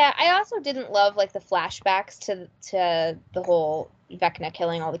 Yeah, I also didn't love like the flashbacks to the whole Vecna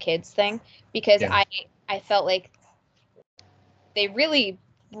killing all the kids thing, because I felt like they really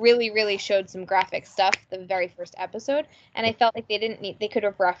showed some graphic stuff the very first episode, and I felt like they could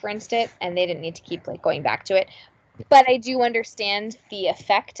have referenced it, and they didn't need to keep like going back to it. But I do understand the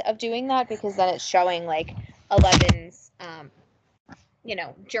effect of doing that, because then it's showing like Eleven's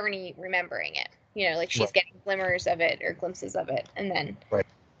journey, remembering it. Like she's getting glimmers of it, or glimpses of it, and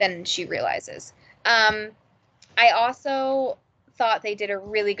then she realizes. I also thought they did a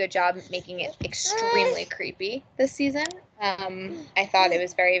really good job making it extremely creepy this season. I thought it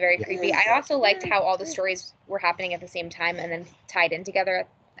was very, very creepy. I also liked how all the stories were happening at the same time and then tied in together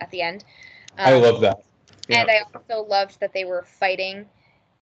at the end. I love that. Yeah. And I also loved that they were fighting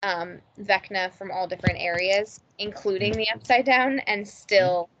Vecna from all different areas, including the Upside Down, and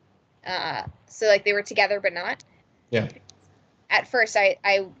still, so like they were together but not. Yeah. At first, I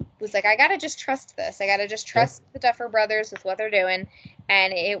was like, I gotta just trust this. I gotta just trust the Duffer Brothers with what they're doing,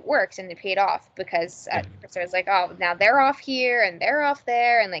 and it worked, and it paid off, because at first I was like, oh, now they're off here and they're off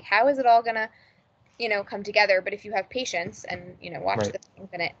there, and like, how is it all gonna, come together? But if you have patience and watch the thing,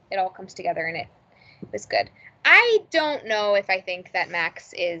 then it all comes together, and it was good. I don't know if I think that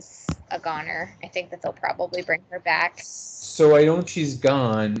Max is a goner. I think that they'll probably bring her back. So I don't. She's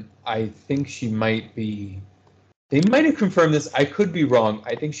gone. I think she might be. They might have confirmed this. I could be wrong.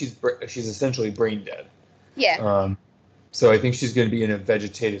 I think she's essentially brain dead. Yeah. So I think she's going to be in a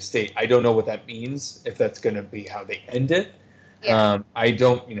vegetative state. I don't know what that means, if that's going to be how they end it. Yeah. I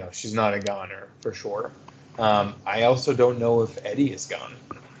don't, she's not a goner for sure. I also don't know if Eddie is gone.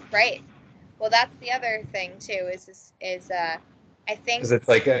 Right. Well, that's the other thing too. Is I think because it's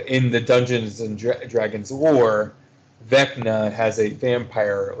like in the Dungeons and Dragons lore, Vecna has a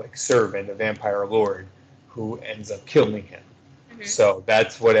vampire servant, a vampire lord, who ends up killing him. Mm-hmm. So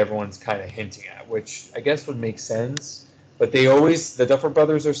that's what everyone's kind of hinting at, which I guess would make sense. But the Duffer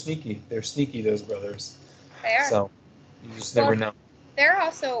Brothers are sneaky. They're sneaky, those brothers. They are. So you just never know. They're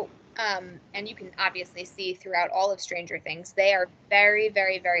also, and you can obviously see throughout all of Stranger Things, they are very,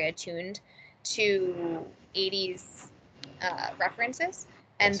 very, very attuned to 80s references.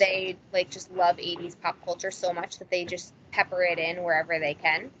 And they just love 80s pop culture so much that they just pepper it in wherever they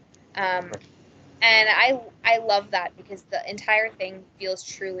can. And I love that, because the entire thing feels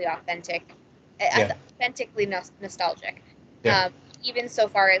truly authentic, authentically nostalgic. Yeah. Even so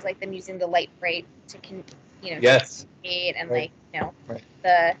far as them using the light bright to yes. and right.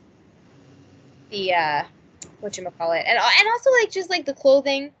 the whatchamacallit, and also just the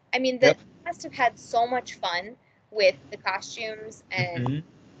clothing. I mean, the must have had so much fun with the costumes and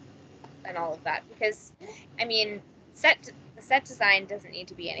all of that, because I mean, the set design doesn't need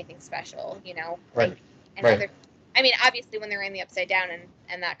to be anything special, Right. I mean, obviously when they're in the Upside Down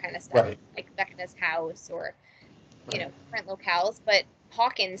and that kind of stuff, like Vecna's house or different locales, but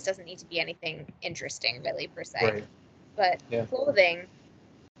Hawkins doesn't need to be anything interesting really per se. Right. but Yeah. clothing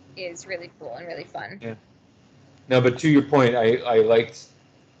is really cool and really fun. Yeah. No, but to your point, I liked.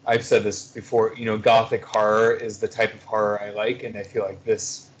 I've said this before. Gothic horror is the type of horror I like, and I feel like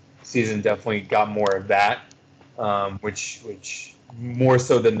this season definitely got more of that, which more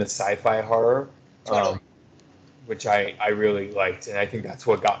so than the sci-fi horror, Totally. which I really liked, and I think that's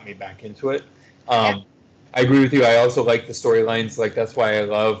what got me back into it. Yeah. I agree with you. I also like the storylines. Like that's why I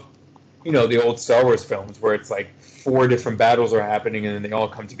love, the old Star Wars films where it's like 4 different battles are happening and then they all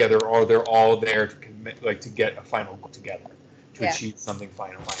come together, or they're all there to commit, like to get a final goal together, to achieve something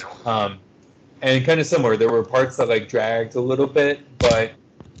final. And kind of similar. There were parts that like dragged a little bit, but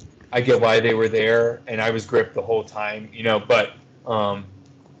I get why they were there, and I was gripped the whole time. But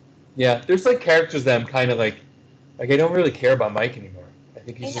yeah, there's like characters that I'm kind of like I don't really care about Mike anymore. I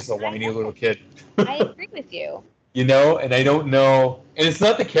think he's just a whiny little kid. I agree with you. And I don't know, and it's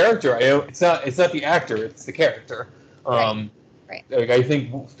not the character. It's not the actor. It's the character. Right. Like I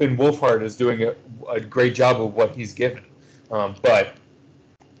think Finn Wolfhard is doing a great job of what he's given, but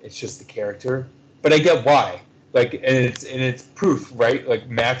it's just the character. But I get why. Like, and it's proof, right? Like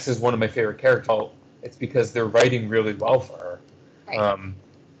Max is one of my favorite characters. Well, it's because they're writing really well for her. Right.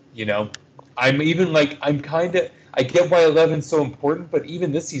 I'm even like I get why 11's so important, but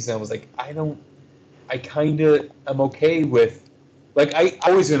even this season I was like I kind of am okay with, like, I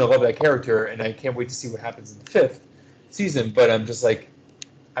always going to love that character, and I can't wait to see what happens in the 5th season, but I'm just like,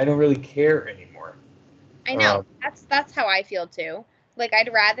 I don't really care anymore. I know. That's how I feel, too. Like, I'd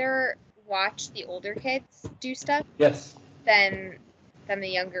rather watch the older kids do stuff Yes. than the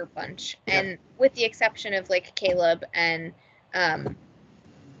younger bunch. Yeah. And with the exception of, like, Caleb, and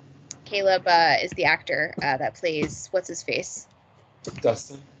Caleb is the actor that plays, what's his face?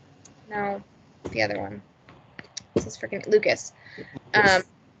 Dustin? No. The other one. This is freaking Lucas. I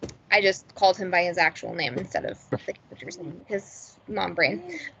just called him by his actual name instead of the character's name, his mom brain.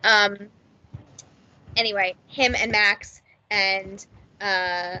 Anyway, him and Max and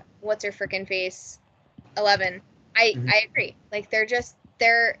what's her freaking face, 11. I agree. Like they're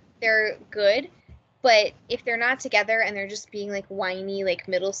good, but if they're not together and they're just being like whiny, like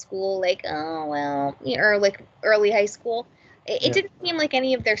middle school, like oh well, or like early high school. It didn't seem like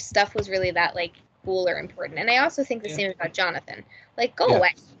any of their stuff was really that, like, cool or important. And I also think the same about Jonathan. Like, go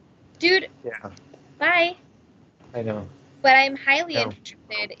away. Dude. Yeah. Bye. I know. But I'm highly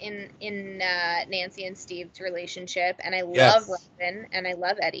interested in Nancy and Steve's relationship. And I love Robin. And I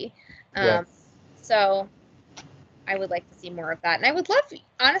love Eddie. So I would like to see more of that. And I would love,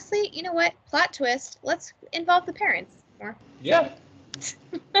 honestly, you know what? Plot twist. Let's involve the parents more. Yeah.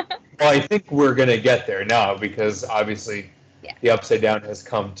 Well, I think we're going to get there now because obviously the Upside Down has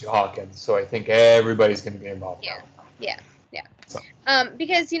come to Hawkins. So I think everybody's going to be involved now. Yeah. So.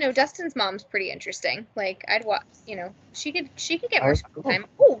 Because, Dustin's mom's pretty interesting. Like, I'd watch, she could get more screen time.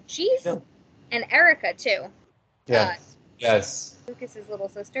 Oh, jeez. Yeah. And Erica, too. Yes. Lucas's little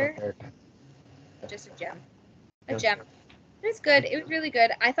sister. Erica. Just a gem. A gem. It was good. It was really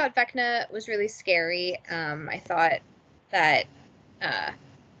good. I thought Vecna was really scary. I thought that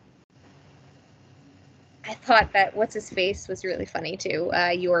what's his face was really funny too.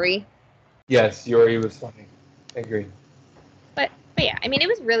 Yori. Yes, Yori was funny. I agree. But yeah, I mean, it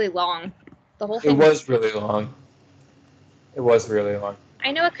was really long. The whole thing. It was really long.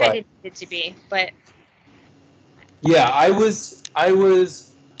 I know it kind of needed to be, but. Yeah, I liked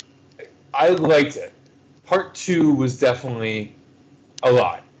it. Part 2 was definitely a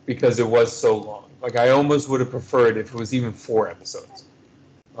lot because it was so long. Like, I almost would have preferred if it was even 4 episodes.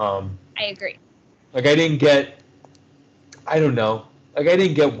 I agree. Like, I didn't get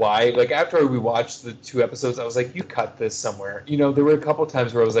why. Like, after we watched the 2 episodes, I was like, you cut this somewhere. There were a couple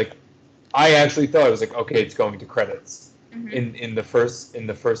times where I was like, I actually thought, I was like, okay, it's going to credits in the first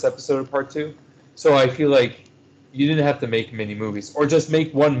episode of Part 2. So I feel like you didn't have to make many movies, or just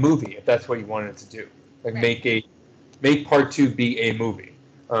make one movie if that's what you wanted to do. Like, make Part 2 be a movie.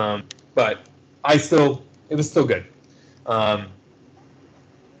 But it was still good.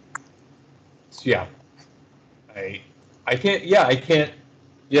 So yeah, I can't.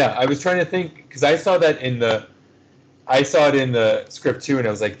 Yeah, I was trying to think because I saw it in the script too, and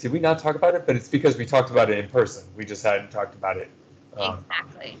I was like, did we not talk about it? But it's because we talked about it in person. We just hadn't talked about it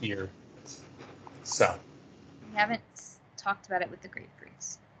exactly here. So we haven't talked about it with the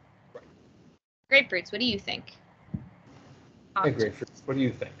grapefruits. Right. Grapefruits, what do you think? Hey, grapefruits, what do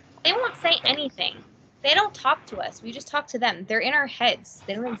you think? They won't say anything. They don't talk to us. We just talk to them. They're in our heads.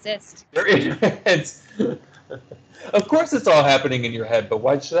 They don't exist. They're in your heads. Of course it's all happening in your head, but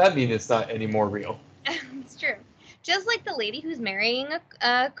why should that mean it's not any more real? It's true. Just like the lady who's marrying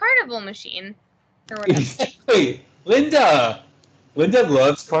a carnival machine. Or whatever. Exactly. Linda! Linda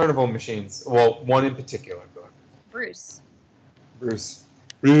loves carnival machines. Well, one in particular. Bruce. Bruce.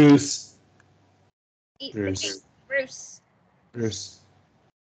 Bruce. Eat Bruce. the cake, Bruce. Bruce.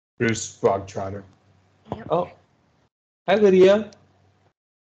 Bruce Bogtrotter. Yep. Oh. Hi, Lydia.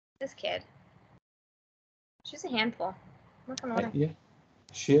 This kid. She's a handful. Look at her. Yeah,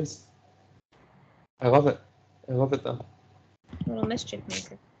 she is. I love it. I love it, though. Little mischief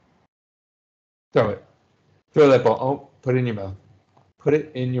maker. Throw it. Throw that ball. Oh, put it in your mouth. Put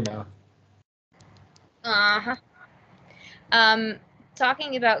it in your mouth. Uh-huh.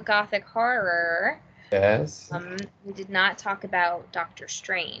 Talking about gothic horror. Yes. We did not talk about Doctor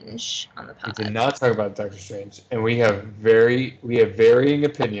Strange on the pod. We did not talk about Doctor Strange, and we have varying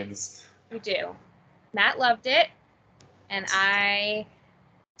opinions. We do. Matt loved it, and I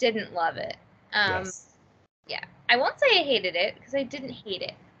didn't love it. Yes. Yeah, I won't say I hated it because I didn't hate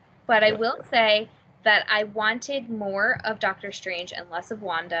it, but I will say that I wanted more of Doctor Strange and less of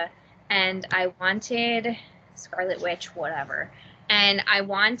Wanda, and I wanted Scarlet Witch, whatever, and I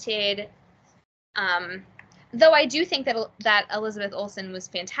wanted, though I do think that Elizabeth Olsen was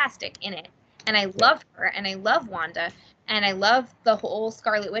fantastic in it, and I love her, and I love Wanda, and I love the whole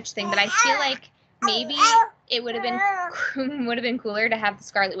Scarlet Witch thing, but I feel like maybe it would have been cooler to have the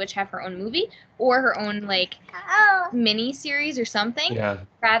Scarlet Witch have her own movie or her own like mini series or something,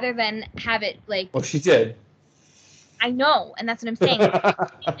 rather than have it like. Well, she did. I know, and that's what I'm saying.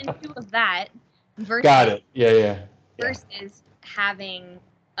 Season 2 of that versus, Got it. Yeah. Versus having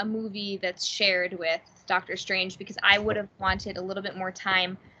a movie that's shared with Doctor Strange, because I would have wanted a little bit more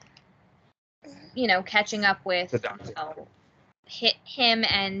time, catching up with him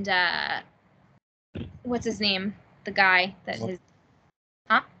and what's his name? The guy that his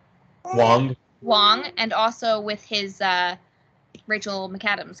Wong, and also with his Rachel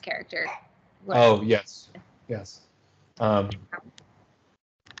McAdams character. Oh, yes. Why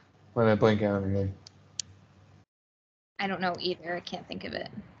am I blanking on her name? I don't know either. I can't think of it.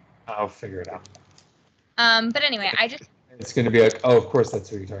 I'll figure it out. But anyway, It's going to be like, oh, of course, that's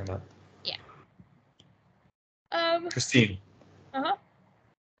who you're talking about. Yeah. Christine.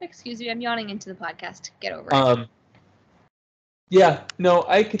 Excuse me, I'm yawning into the podcast. Get over it. Yeah, no,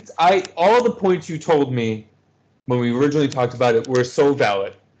 all the points you told me when we originally talked about it were so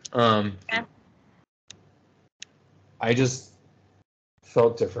valid. Yeah. I just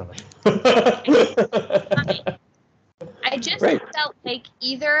felt differently. I just felt like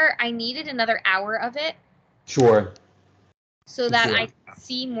either I needed another hour of it. Sure. So that I could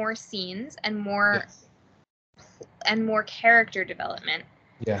see more scenes and more character development.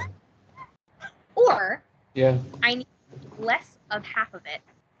 Yeah. Or I need less of half of it.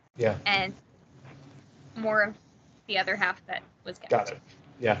 Yeah. And more of the other half that was kept. Got it.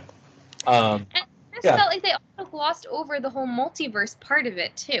 Yeah. And I just felt like they also glossed over the whole multiverse part of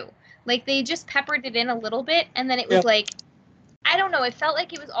it too. Like they just peppered it in a little bit, and then it was like, I don't know, it felt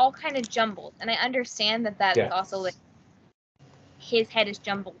like it was all kind of jumbled. And I understand that that's also like his head is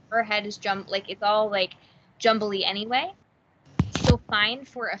jumbled, her head is jumbled, like it's all like jumbly anyway. Still fine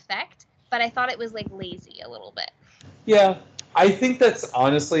for effect, but I thought it was like lazy a little bit. Yeah, I think that's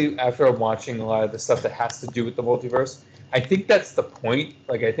honestly, after watching a lot of the stuff that has to do with the multiverse, I think that's the point.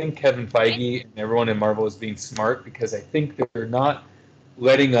 Like, I think Kevin Feige and everyone in Marvel is being smart because I think they're not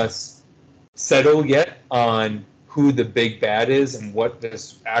letting us settle yet on who the big bad is and what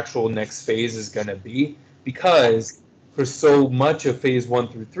this actual next phase is going to be. Because for so much of phase 1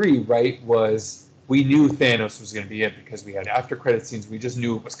 through 3, right, was we knew Thanos was going to be it because we had after credit scenes. We just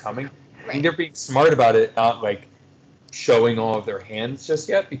knew it was coming. I think they're being smart about it, not like showing all of their hands just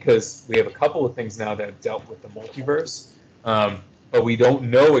yet, because we have a couple of things now that have dealt with the multiverse, but we don't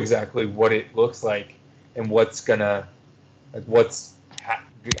know exactly what it looks like and what's gonna, like, what's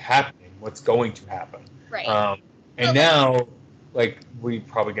happening, what's going to happen. Right. And now, like, we're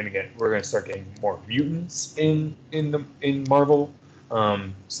gonna start getting more mutants in Marvel.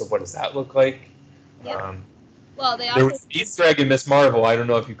 So what does that look like? Yeah. Well, there was an Easter egg in Miss Marvel. I don't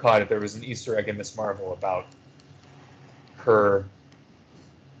know if you caught it. There was an Easter egg in Miss Marvel about her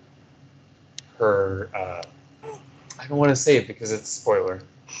I don't want to say it because it's a spoiler.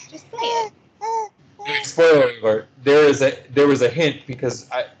 Just say it. Spoiler alert. There was a hint because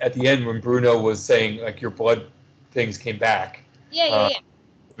at the end when Bruno was saying like your blood things came back. Yeah.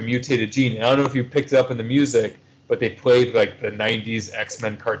 A mutated gene. And I don't know if you picked it up in the music, but they played like the 90s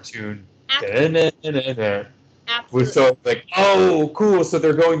X-Men cartoon. Absolutely. So like, oh, cool. So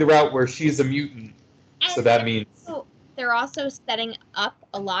they're going the route where she's a mutant. So that means they're also setting up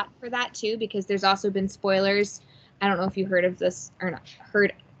a lot for that too, because there's also been spoilers. I don't know if you heard of this or not.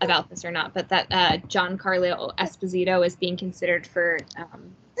 about this or not, but that Giancarlo Esposito is being considered for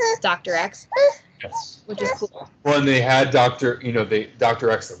Dr. X, Yes. which is cool. Well, and they had Dr.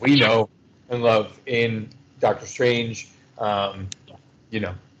 X that we know and love in Doctor Strange. So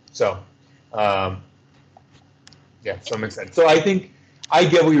so I'm excited. So I think I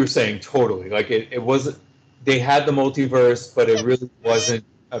get what you were saying totally. Like it wasn't, they had the multiverse, but it really wasn't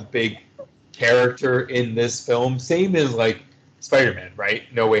a big character in this film. Same as like Spider-Man, right?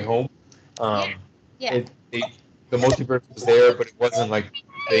 No Way Home. Yeah. The multiverse was there, but it wasn't like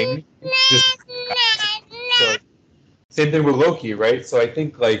a thing. So, same thing with Loki, right? So I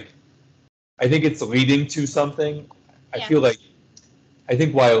think it's leading to something. I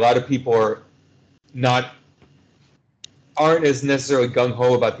think why a lot of people aren't as necessarily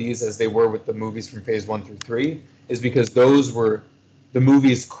gung-ho about these as they were with the movies from phase 1 through 3 is because the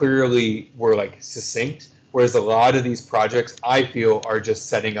movies clearly were like succinct, whereas a lot of these projects I feel are just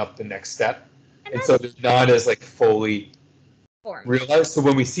setting up the next step, and so they're not as like fully realized. So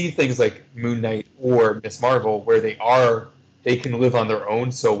when we see things like Moon Knight or Miss Marvel where they can live on their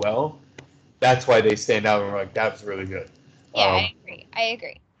own so well, that's why they stand out and we're like, that was really good. I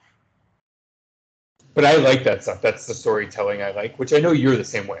agree. But I like that stuff. That's the storytelling I like, which I know you're the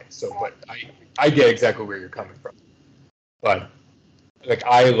same way. So, but I get exactly where you're coming from. But like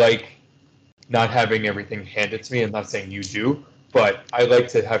I like not having everything handed to me. I'm not saying you do, but I like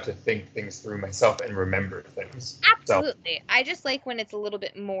to have to think things through myself and remember things. Absolutely. So, I just like when it's a little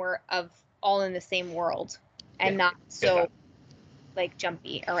bit more of all in the same world and not so like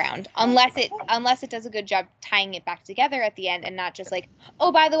jumpy around. Unless it does a good job tying it back together at the end and not just like,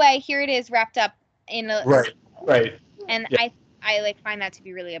 oh, by the way, here it is wrapped up in a right. And I like find that to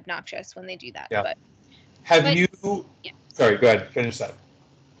be really obnoxious when they do that. Yeah. But Sorry, go ahead. Finish that.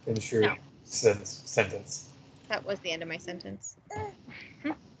 Finish your sentence. That was the end of my sentence.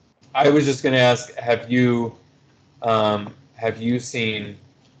 I was just going to ask, have you seen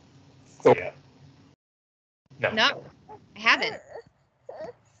Thor yet? No, I haven't.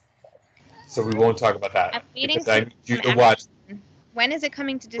 So we won't talk about that. I'm waiting I need you to watch. When is it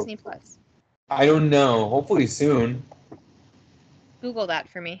coming to Disney Plus? I don't know. Hopefully soon. Google that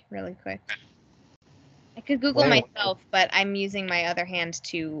for me really quick. I could Google myself, but I'm using my other hand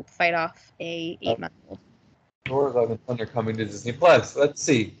to fight off a 8-month-old. Thor: Love and Thunder coming to Disney Plus. Let's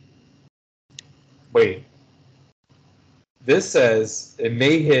see. Wait. This says it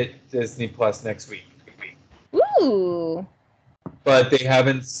may hit Disney Plus next week. Ooh. But they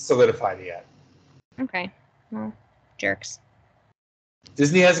haven't solidified it yet. Okay. Well, jerks.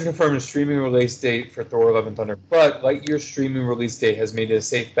 Disney hasn't confirmed a streaming release date for Thor: Love and Thunder, but Lightyear's streaming release date has made it a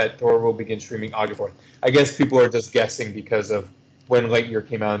safe bet Thor will begin streaming August 4th. I guess people are just guessing because of when Lightyear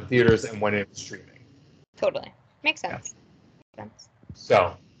came out in theaters and when it was streaming. Totally. Makes sense. Yeah.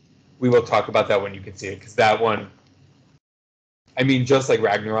 So, we will talk about that when you can see it, because that one, I mean, just like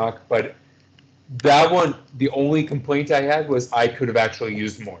Ragnarok, but that one, the only complaint I had was I could have actually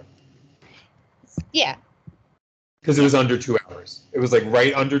used more. Yeah. Because it was under 2 hours. It was like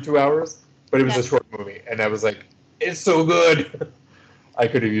right under 2 hours, but it was a short movie. And I was like, it's so good. I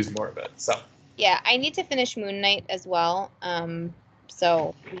could have used more of it. So. Yeah, I need to finish Moon Knight as well.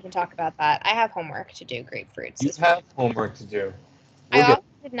 So we can talk about that. I have homework to do, Grapefruits. You have homework to do. I also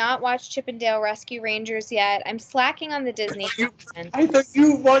did not watch Chip and Dale Rescue Rangers yet. I'm slacking on the Disney content. I thought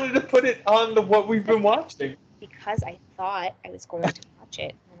you wanted to put it on what we've been watching. Because I thought I was going to watch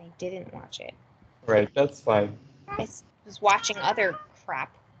it, and I didn't watch it. Right, that's fine. I was watching other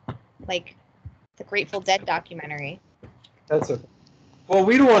crap, like the Grateful Dead documentary. That's okay. Well,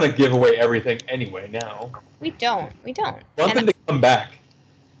 we don't want to give away everything anyway now. We don't. Want them to come back.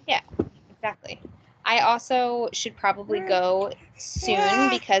 Yeah, exactly. I also should probably go soon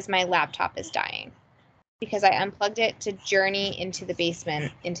because my laptop is dying. Because I unplugged it to journey into the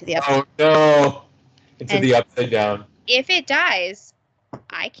basement, into the upside. Oh, no. Into the upside down. If it dies,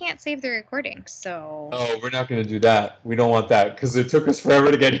 I can't save the recording, so... Oh, we're not going to do that. We don't want that, because it took us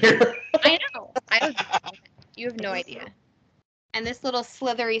forever to get here. I know. You have no idea. And this little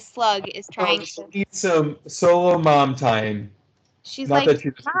slithery slug is trying to... need some solo mom time. She's not like, that she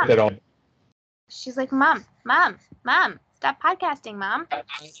doesn't at all. She's like, Mom, stop podcasting, Mom.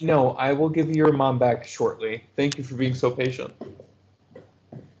 No, I will give you your mom back shortly. Thank you for being so patient.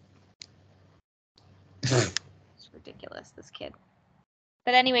 It's ridiculous, this kid.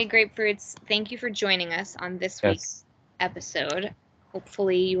 But anyway, Grapefruits, thank you for joining us on this week's episode.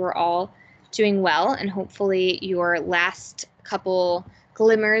 Hopefully you are all doing well, and hopefully your last couple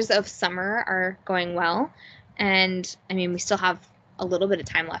glimmers of summer are going well. And, I mean, we still have a little bit of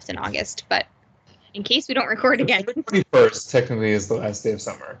time left in August, but in case we don't record again. The 21st technically is the last day of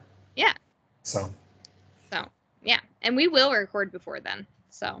summer. Yeah. So, yeah. And we will record before then.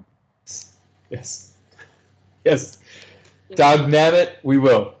 So. yes. Yes. Dog nabbit, we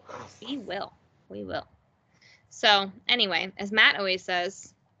will. We will. So, anyway, as Matt always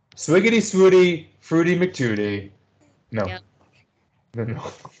says. Swiggity swooty, fruity McTooty. No. Yep.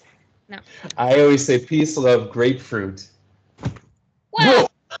 No. I always say peace, love, grapefruit. Well.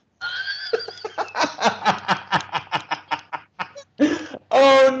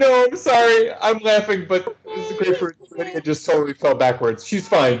 Oh no, I'm sorry. I'm laughing, but it's a grapefruit. It just totally fell backwards. She's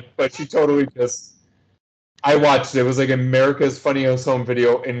fine, but she totally just. I watched it. It was like America's Funniest Home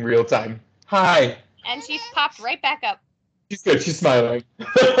Video in real time. Hi. And she popped right back up. She's good. She's smiling.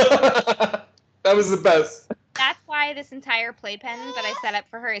 That was the best. That's why this entire playpen that I set up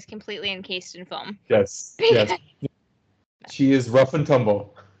for her is completely encased in foam. Yes. Yes. She is rough and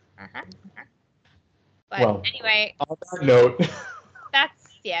tumble. But well, anyway. On that note.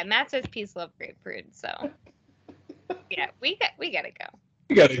 Matt says peace, love, grapefruit. So yeah, we gotta go.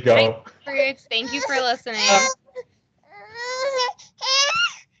 We gotta go. Grapefruits, thank you for listening.